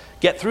us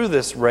get through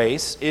this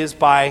race is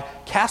by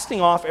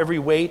casting off every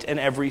weight and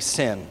every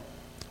sin,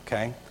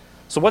 okay?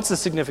 So what's the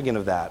significance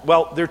of that?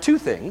 Well, there are two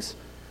things.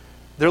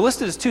 They're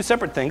listed as two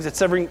separate things. It's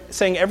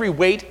saying every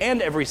weight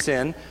and every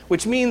sin,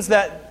 which means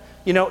that,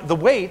 the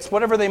weights,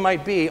 whatever they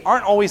might be,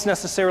 aren't always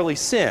necessarily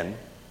sin.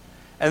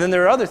 And then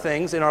there are other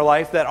things in our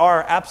life that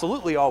are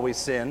absolutely always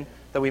sin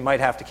that we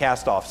might have to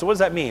cast off. So what does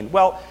that mean?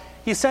 Well,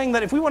 he's saying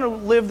that if we want to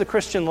live the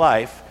Christian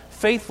life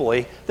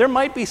faithfully, there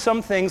might be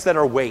some things that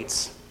are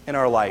weights in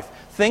our life.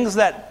 Things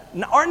that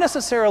aren't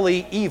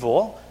necessarily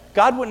evil.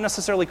 God wouldn't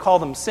necessarily call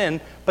them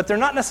sin, but they're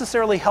not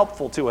necessarily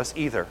helpful to us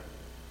either,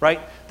 right?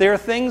 There are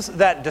things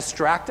that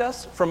distract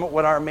us from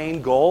what our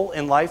main goal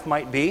in life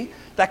might be.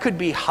 That could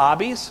be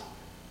hobbies,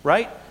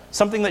 right?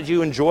 Something that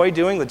you enjoy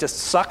doing that just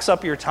sucks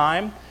up your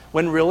time,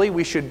 when really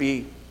we should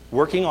be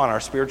working on our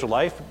spiritual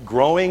life,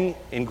 growing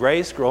in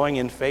grace, growing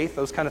in faith,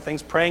 those kind of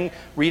things, praying,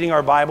 reading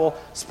our Bible,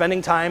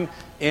 spending time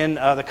in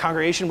the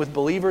congregation with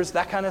believers,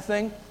 that kind of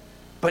thing.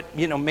 But,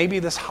 maybe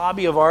this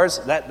hobby of ours,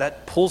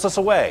 that pulls us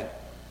away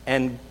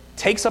and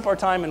takes up our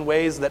time in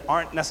ways that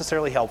aren't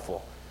necessarily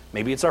helpful.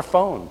 Maybe it's our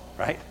phone,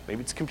 right?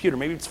 Maybe it's a computer.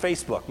 Maybe it's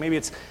Facebook. Maybe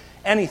it's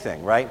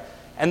anything, right?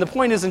 And the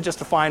point isn't just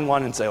to find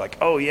one and say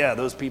oh yeah,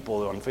 those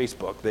people on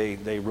Facebook,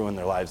 they ruin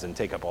their lives and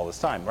take up all this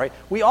time, right?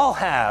 We all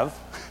have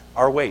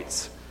our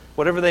weights,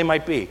 whatever they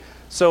might be.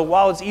 So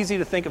while it's easy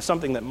to think of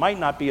something that might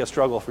not be a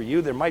struggle for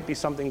you, there might be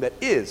something that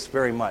is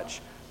very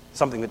much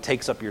something that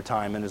takes up your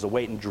time and is a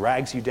weight and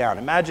drags you down.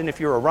 Imagine if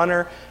you're a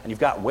runner and you've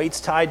got weights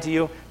tied to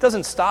you. It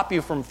doesn't stop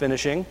you from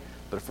finishing,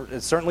 but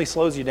it certainly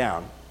slows you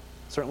down.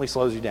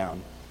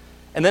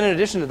 And then in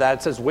addition to that,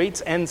 it says weights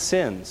and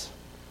sins.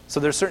 So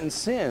there's certain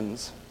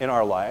sins in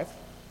our life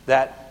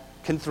that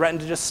can threaten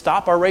to just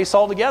stop our race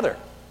altogether,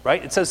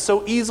 right? It says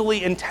so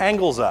easily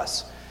entangles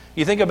us.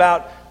 You think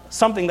about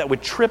something that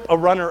would trip a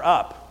runner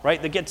up,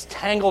 right, that gets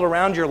tangled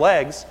around your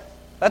legs.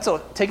 That's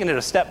taking it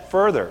a step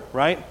further,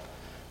 right?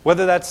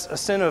 Whether that's a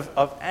sin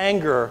of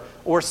anger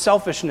or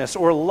selfishness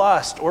or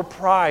lust or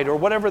pride or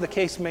whatever the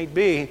case may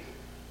be,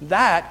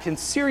 that can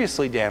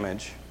seriously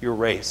damage your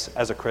race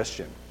as a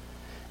Christian.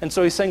 And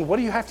so he's saying, what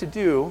do you have to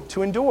do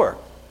to endure?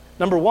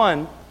 Number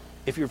one,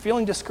 if you're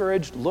feeling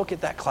discouraged, look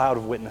at that cloud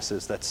of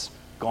witnesses that's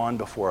gone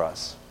before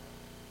us.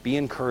 Be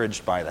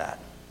encouraged by that.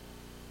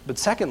 But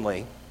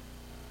secondly,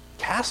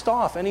 cast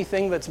off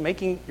anything that's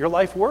making your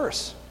life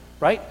worse,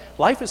 right?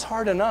 Life is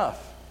hard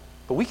enough,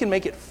 but we can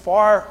make it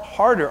far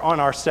harder on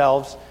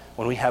ourselves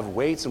when we have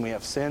weights and we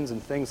have sins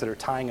and things that are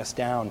tying us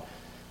down,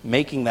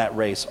 making that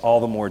race all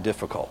the more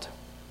difficult.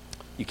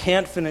 You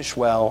can't finish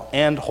well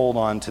and hold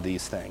on to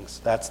these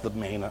things. That's the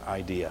main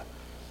idea.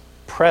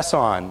 Press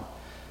on.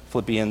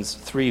 Philippians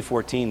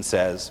 3:14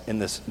 says, in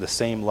the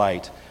same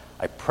light,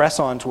 I press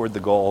on toward the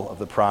goal of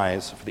the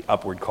prize for the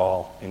upward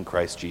call in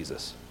Christ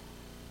Jesus.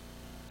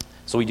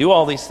 So we do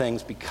all these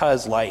things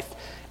because life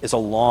is a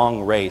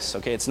long race,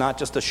 okay? It's not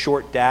just a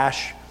short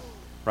dash,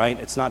 right?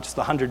 It's not just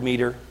the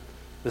 100-meter.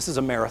 This is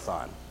a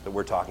marathon that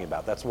we're talking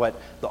about. That's what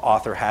the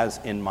author has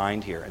in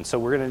mind here. And so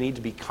we're going to need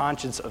to be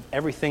conscious of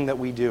everything that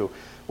we do,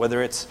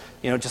 whether it's,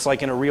 just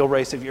like in a real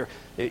race, if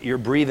your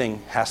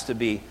breathing has to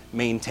be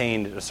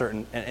maintained at a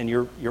certain, and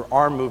your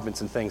arm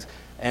movements and things,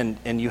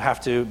 and you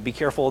have to be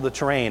careful of the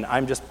terrain.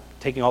 I'm just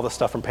taking all the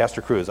stuff from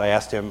Pastor Cruz. I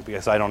asked him,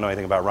 because I don't know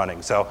anything about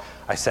running, so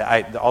I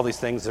said, all these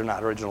things are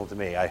not original to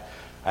me. I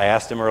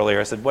asked him earlier,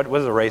 I said, what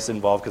does a race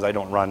involve? Because I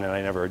don't run and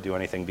I never do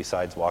anything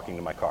besides walking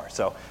to my car.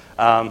 So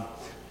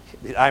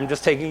I'm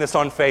just taking this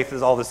on faith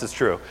as all this is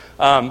true.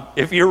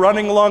 If you're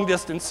running a long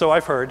distance, so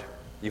I've heard,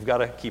 you've got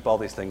to keep all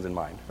these things in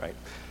mind, right?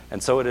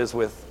 And so it is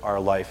with our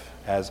life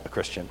as a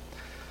Christian.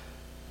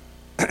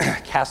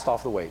 Cast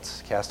off the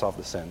weights, cast off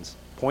the sins.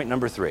 Point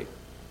number three.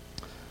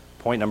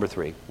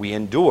 We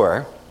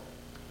endure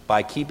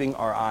by keeping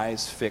our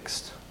eyes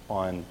fixed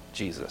on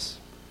Jesus.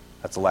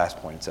 That's the last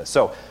point it says.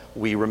 So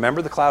we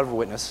remember the cloud of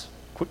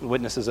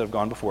witnesses that have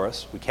gone before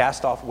us. We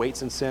cast off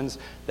weights and sins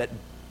that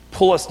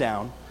pull us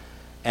down,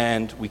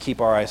 and we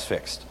keep our eyes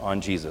fixed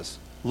on Jesus.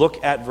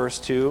 Look at verse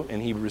 2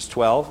 in Hebrews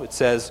 12. It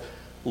says,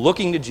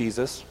 looking to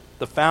Jesus,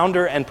 the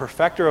founder and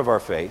perfecter of our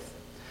faith,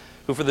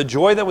 who for the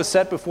joy that was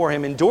set before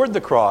him endured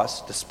the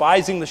cross,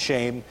 despising the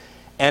shame,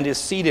 and is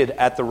seated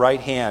at the right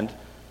hand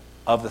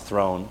of the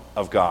throne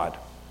of God.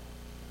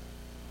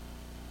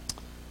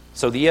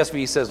 So the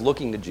ESV says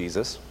looking to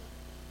Jesus.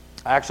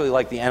 I actually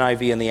like the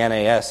NIV and the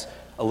NAS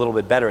a little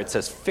bit better. It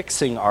says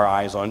fixing our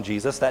eyes on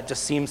Jesus. That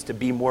just seems to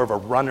be more of a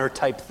runner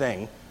type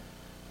thing,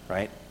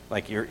 right?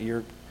 Like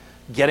you're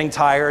getting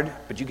tired,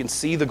 but you can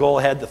see the goal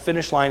ahead. The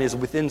finish line is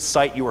within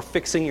sight. You are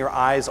fixing your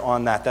eyes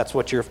on that. That's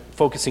what you're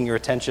focusing your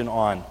attention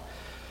on.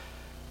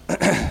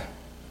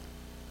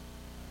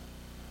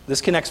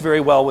 This connects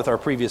very well with our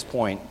previous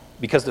point,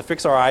 because to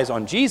fix our eyes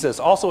on Jesus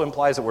also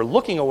implies that we're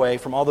looking away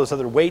from all those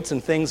other weights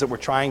and things that we're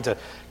trying to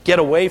get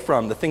away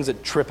from, the things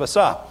that trip us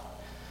up.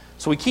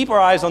 So we keep our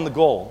eyes on the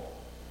goal.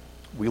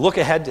 We look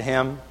ahead to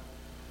him.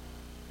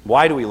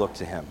 Why do we look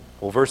to him?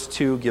 Well, verse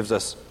 2 gives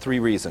us three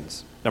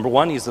reasons. Number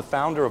one, he's the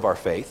founder of our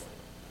faith.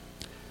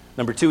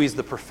 Number two, he's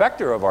the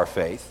perfecter of our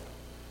faith.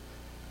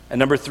 And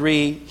number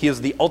three, he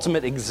is the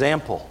ultimate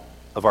example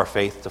of our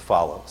faith to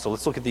follow. So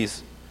let's look at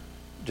these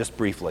just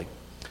briefly.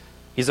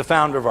 He's the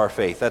founder of our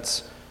faith.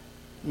 That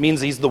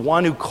means he's the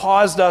one who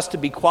caused us to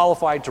be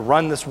qualified to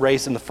run this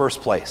race in the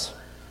first place.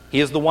 He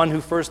is the one who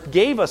first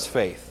gave us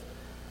faith.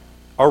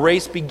 Our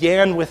race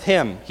began with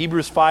him.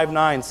 Hebrews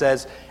 5:9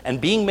 says, and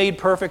being made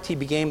perfect, he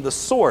became the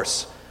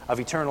source of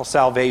eternal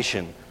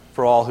salvation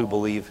for all who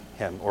believe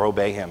him or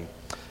obey him.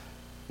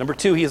 Number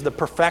two, he is the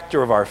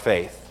perfecter of our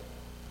faith.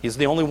 He's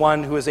the only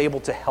one who is able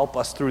to help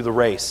us through the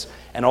race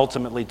and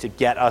ultimately to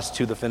get us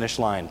to the finish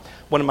line.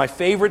 One of my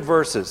favorite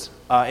verses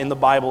in the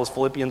Bible is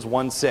Philippians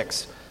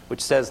 1:6,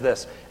 which says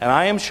this, and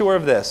I am sure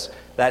of this,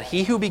 that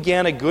he who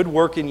began a good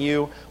work in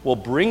you will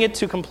bring it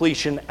to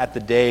completion at the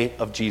day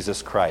of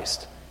Jesus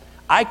Christ.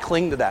 I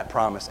cling to that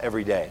promise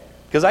every day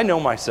because I know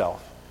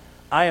myself.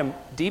 I am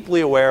deeply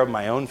aware of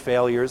my own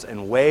failures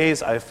and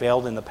ways I've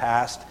failed in the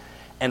past,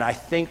 and I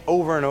think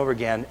over and over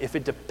again, if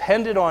it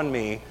depended on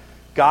me,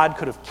 God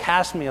could have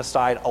cast me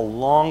aside a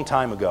long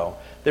time ago.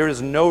 There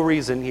is no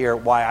reason here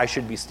why I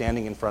should be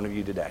standing in front of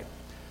you today.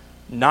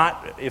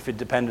 Not if it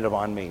depended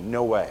upon me.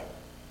 No way.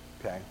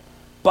 Okay?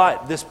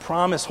 But this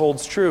promise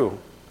holds true.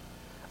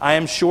 I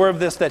am sure of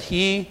this, that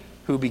he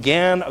who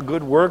began a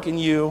good work in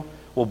you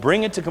will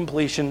bring it to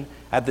completion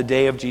at the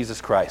day of Jesus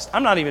Christ.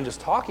 I'm not even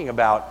just talking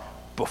about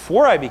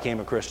before I became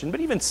a Christian, but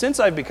even since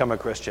I've become a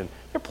Christian.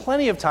 There are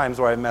plenty of times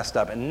where I've messed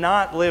up and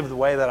not lived the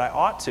way that I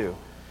ought to.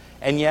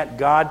 And yet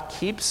God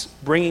keeps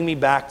bringing me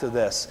back to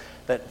this,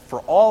 that for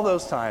all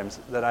those times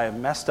that I have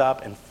messed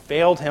up and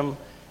failed him,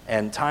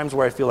 and times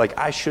where I feel like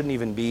I shouldn't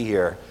even be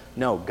here,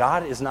 no,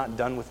 God is not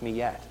done with me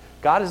yet.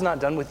 God is not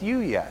done with you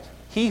yet.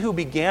 He who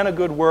began a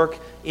good work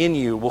in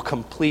you will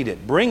complete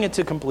it, bring it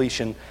to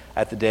completion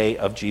at the day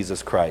of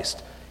Jesus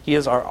Christ. He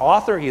is our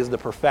author, he is the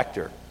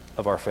perfecter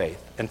of our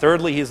faith. And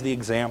thirdly, he is the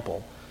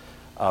example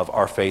of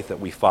our faith that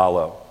we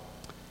follow.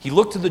 He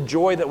looked to the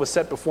joy that was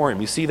set before him.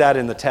 You see that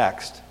in the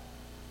text.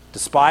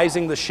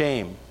 Despising the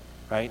shame,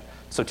 right?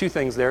 So two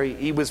things there.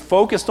 He was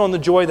focused on the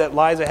joy that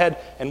lies ahead,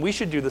 and we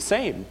should do the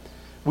same.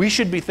 We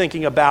should be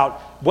thinking about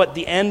what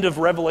the end of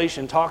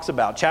Revelation talks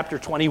about, chapter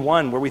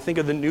 21, where we think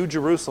of the new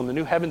Jerusalem, the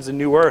new heavens and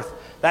new earth.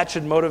 That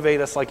should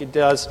motivate us like it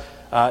does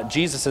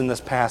Jesus in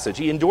this passage.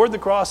 He endured the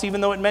cross even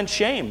though it meant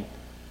shame,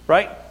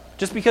 right?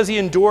 Just because he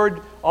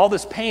endured all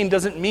this pain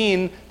doesn't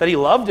mean that he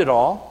loved it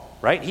all,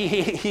 right?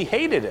 He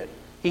hated it.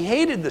 He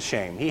hated the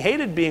shame. He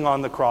hated being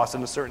on the cross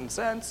in a certain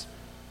sense.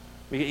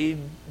 He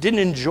didn't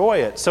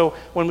enjoy it. So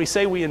when we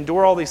say we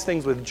endure all these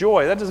things with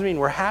joy, that doesn't mean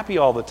we're happy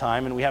all the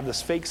time and we have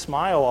this fake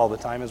smile all the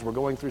time as we're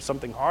going through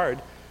something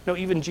hard. No,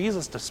 even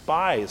Jesus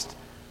despised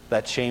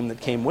that shame that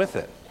came with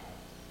it.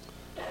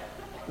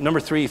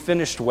 Number 3, he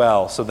finished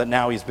well so that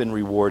now he's been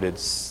rewarded,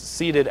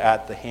 seated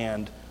at the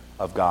hand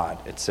of God,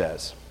 it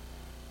says.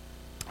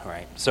 All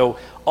right. So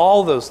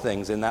all those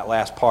things in that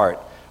last part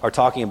are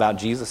talking about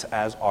Jesus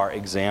as our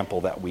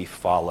example that we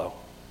follow.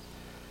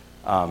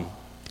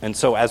 And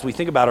so as we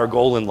think about our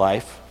goal in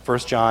life, 1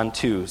 John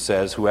 2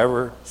 says,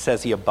 whoever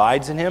says he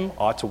abides in him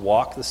ought to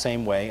walk the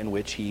same way in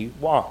which he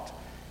walked.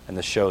 And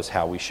this shows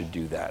how we should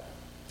do that.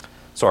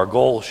 So our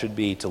goal should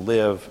be to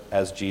live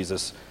as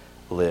Jesus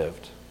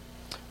lived.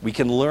 We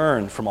can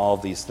learn from all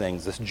of these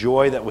things. This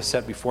joy that was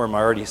set before him, I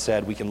already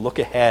said, we can look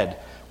ahead.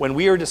 When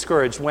we are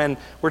discouraged, when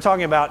we're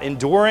talking about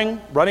enduring,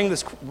 running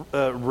this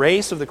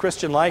race of the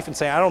Christian life and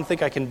saying, I don't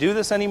think I can do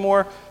this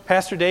anymore,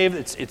 Pastor Dave,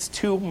 it's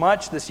too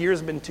much, this year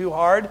has been too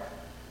hard.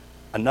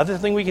 Another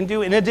thing we can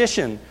do, in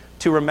addition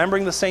to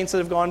remembering the saints that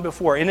have gone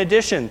before, in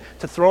addition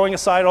to throwing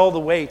aside all the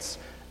weights,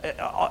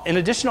 in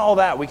addition to all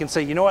that, we can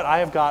say, you know what, I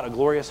have got a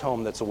glorious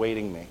home that's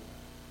awaiting me,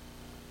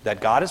 that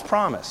God has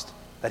promised,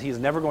 that he is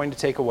never going to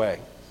take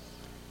away.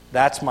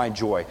 That's my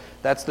joy.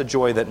 That's the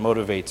joy that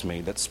motivates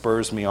me, that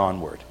spurs me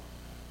onward,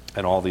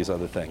 and all these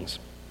other things.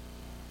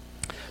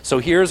 So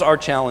here's our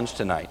challenge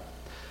tonight.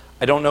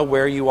 I don't know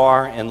where you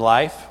are in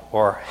life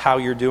or how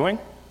you're doing.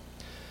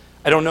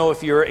 I don't know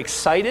if you're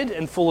excited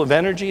and full of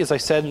energy, as I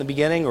said in the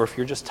beginning, or if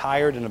you're just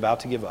tired and about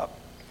to give up.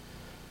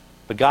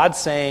 But God's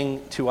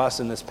saying to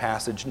us in this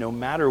passage, no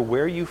matter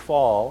where you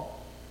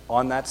fall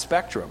on that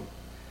spectrum,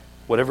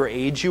 whatever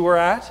age you are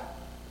at,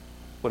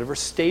 whatever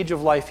stage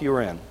of life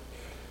you're in,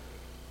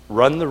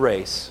 run the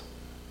race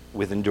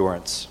with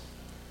endurance.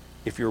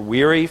 If you're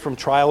weary from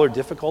trial or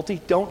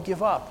difficulty, don't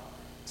give up.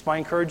 It's my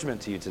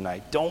encouragement to you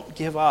tonight. Don't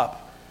give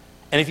up.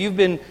 And if you've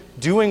been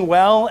doing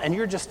well and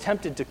you're just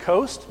tempted to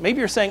coast, maybe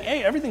you're saying,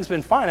 hey, everything's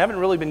been fine. I haven't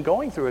really been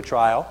going through a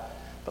trial,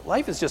 but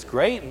life is just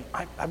great and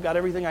I've got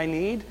everything I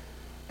need.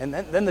 And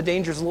then the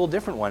danger's a little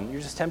different one.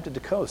 You're just tempted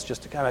to coast,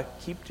 just to kind of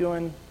keep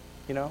doing,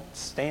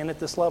 staying at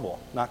this level.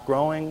 Not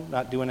growing,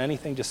 not doing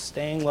anything, just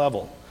staying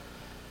level.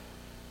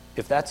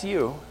 If that's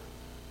you,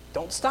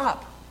 don't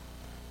stop.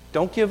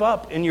 Don't give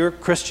up in your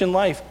Christian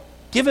life.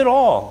 Give it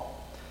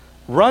all.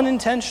 Run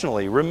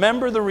intentionally.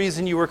 Remember the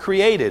reason you were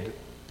created,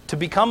 to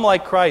become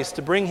like Christ,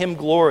 to bring him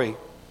glory.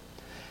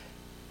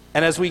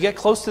 And as we get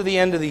close to the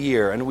end of the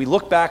year and we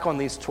look back on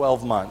these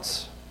 12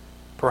 months,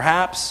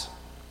 perhaps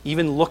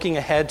even looking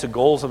ahead to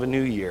goals of a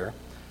new year,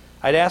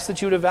 I'd ask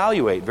that you would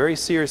evaluate very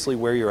seriously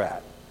where you're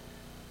at.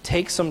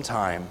 Take some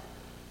time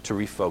to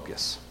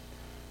refocus.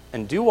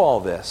 And do all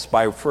this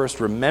by first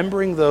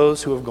remembering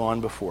those who have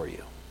gone before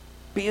you.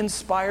 Be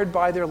inspired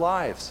by their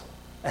lives.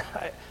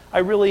 I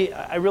really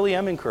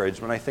am encouraged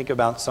when I think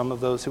about some of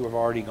those who have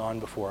already gone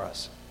before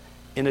us,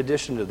 in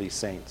addition to these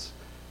saints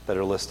that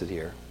are listed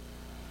here.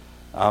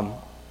 And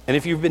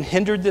if you've been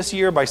hindered this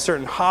year by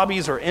certain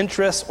hobbies or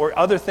interests or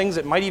other things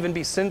that might even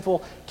be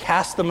sinful,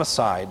 cast them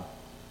aside.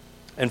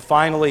 And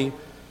finally,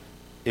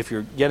 if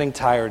you're getting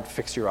tired,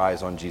 fix your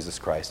eyes on Jesus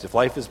Christ. If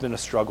life has been a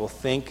struggle,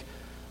 think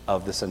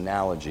of this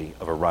analogy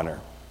of a runner.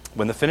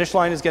 When the finish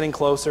line is getting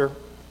closer,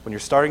 when you're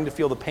starting to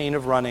feel the pain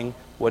of running,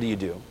 what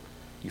do?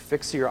 You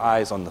fix your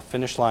eyes on the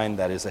finish line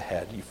that is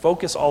ahead. You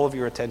focus all of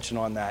your attention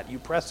on that. You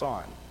press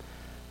on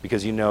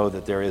because you know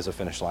that there is a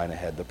finish line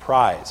ahead. The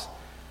prize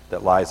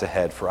that lies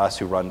ahead for us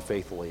who run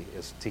faithfully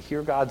is to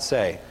hear God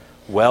say,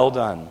 well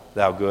done,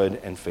 thou good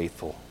and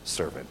faithful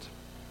servant.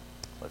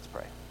 Let's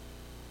pray.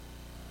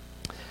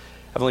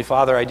 Heavenly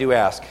Father, I do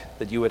ask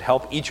that you would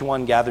help each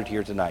one gathered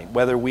here tonight,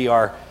 whether we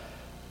are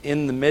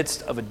in the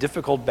midst of a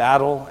difficult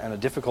battle and a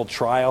difficult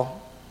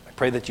trial. I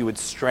pray that you would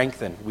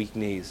strengthen weak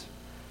knees,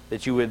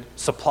 that you would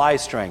supply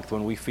strength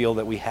when we feel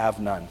that we have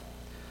none.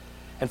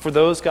 And for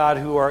those, God,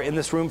 who are in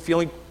this room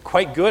feeling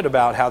quite good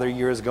about how their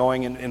year is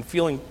going and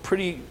feeling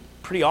pretty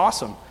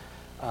awesome,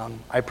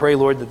 I pray,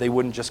 Lord, that they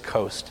wouldn't just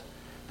coast,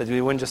 that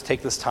they wouldn't just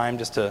take this time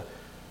just to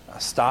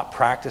stop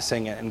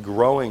practicing and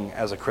growing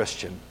as a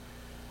Christian.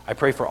 I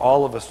pray for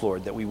all of us,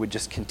 Lord, that we would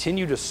just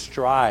continue to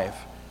strive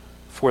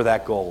for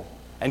that goal,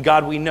 And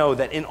God, we know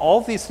that in all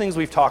of these things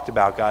we've talked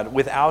about, God,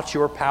 without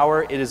your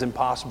power, it is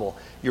impossible.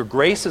 Your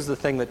grace is the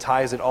thing that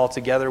ties it all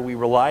together. We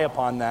rely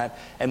upon that.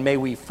 And may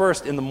we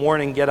first in the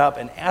morning get up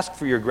and ask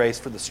for your grace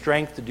for the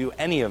strength to do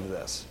any of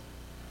this.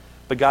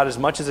 But God, as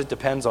much as it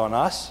depends on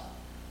us,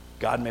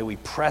 God, may we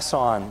press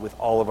on with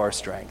all of our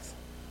strength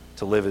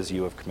to live as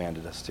you have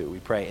commanded us to. We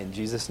pray in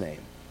Jesus'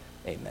 name,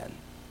 amen.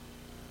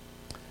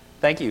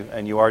 Thank you,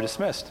 and you are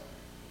dismissed.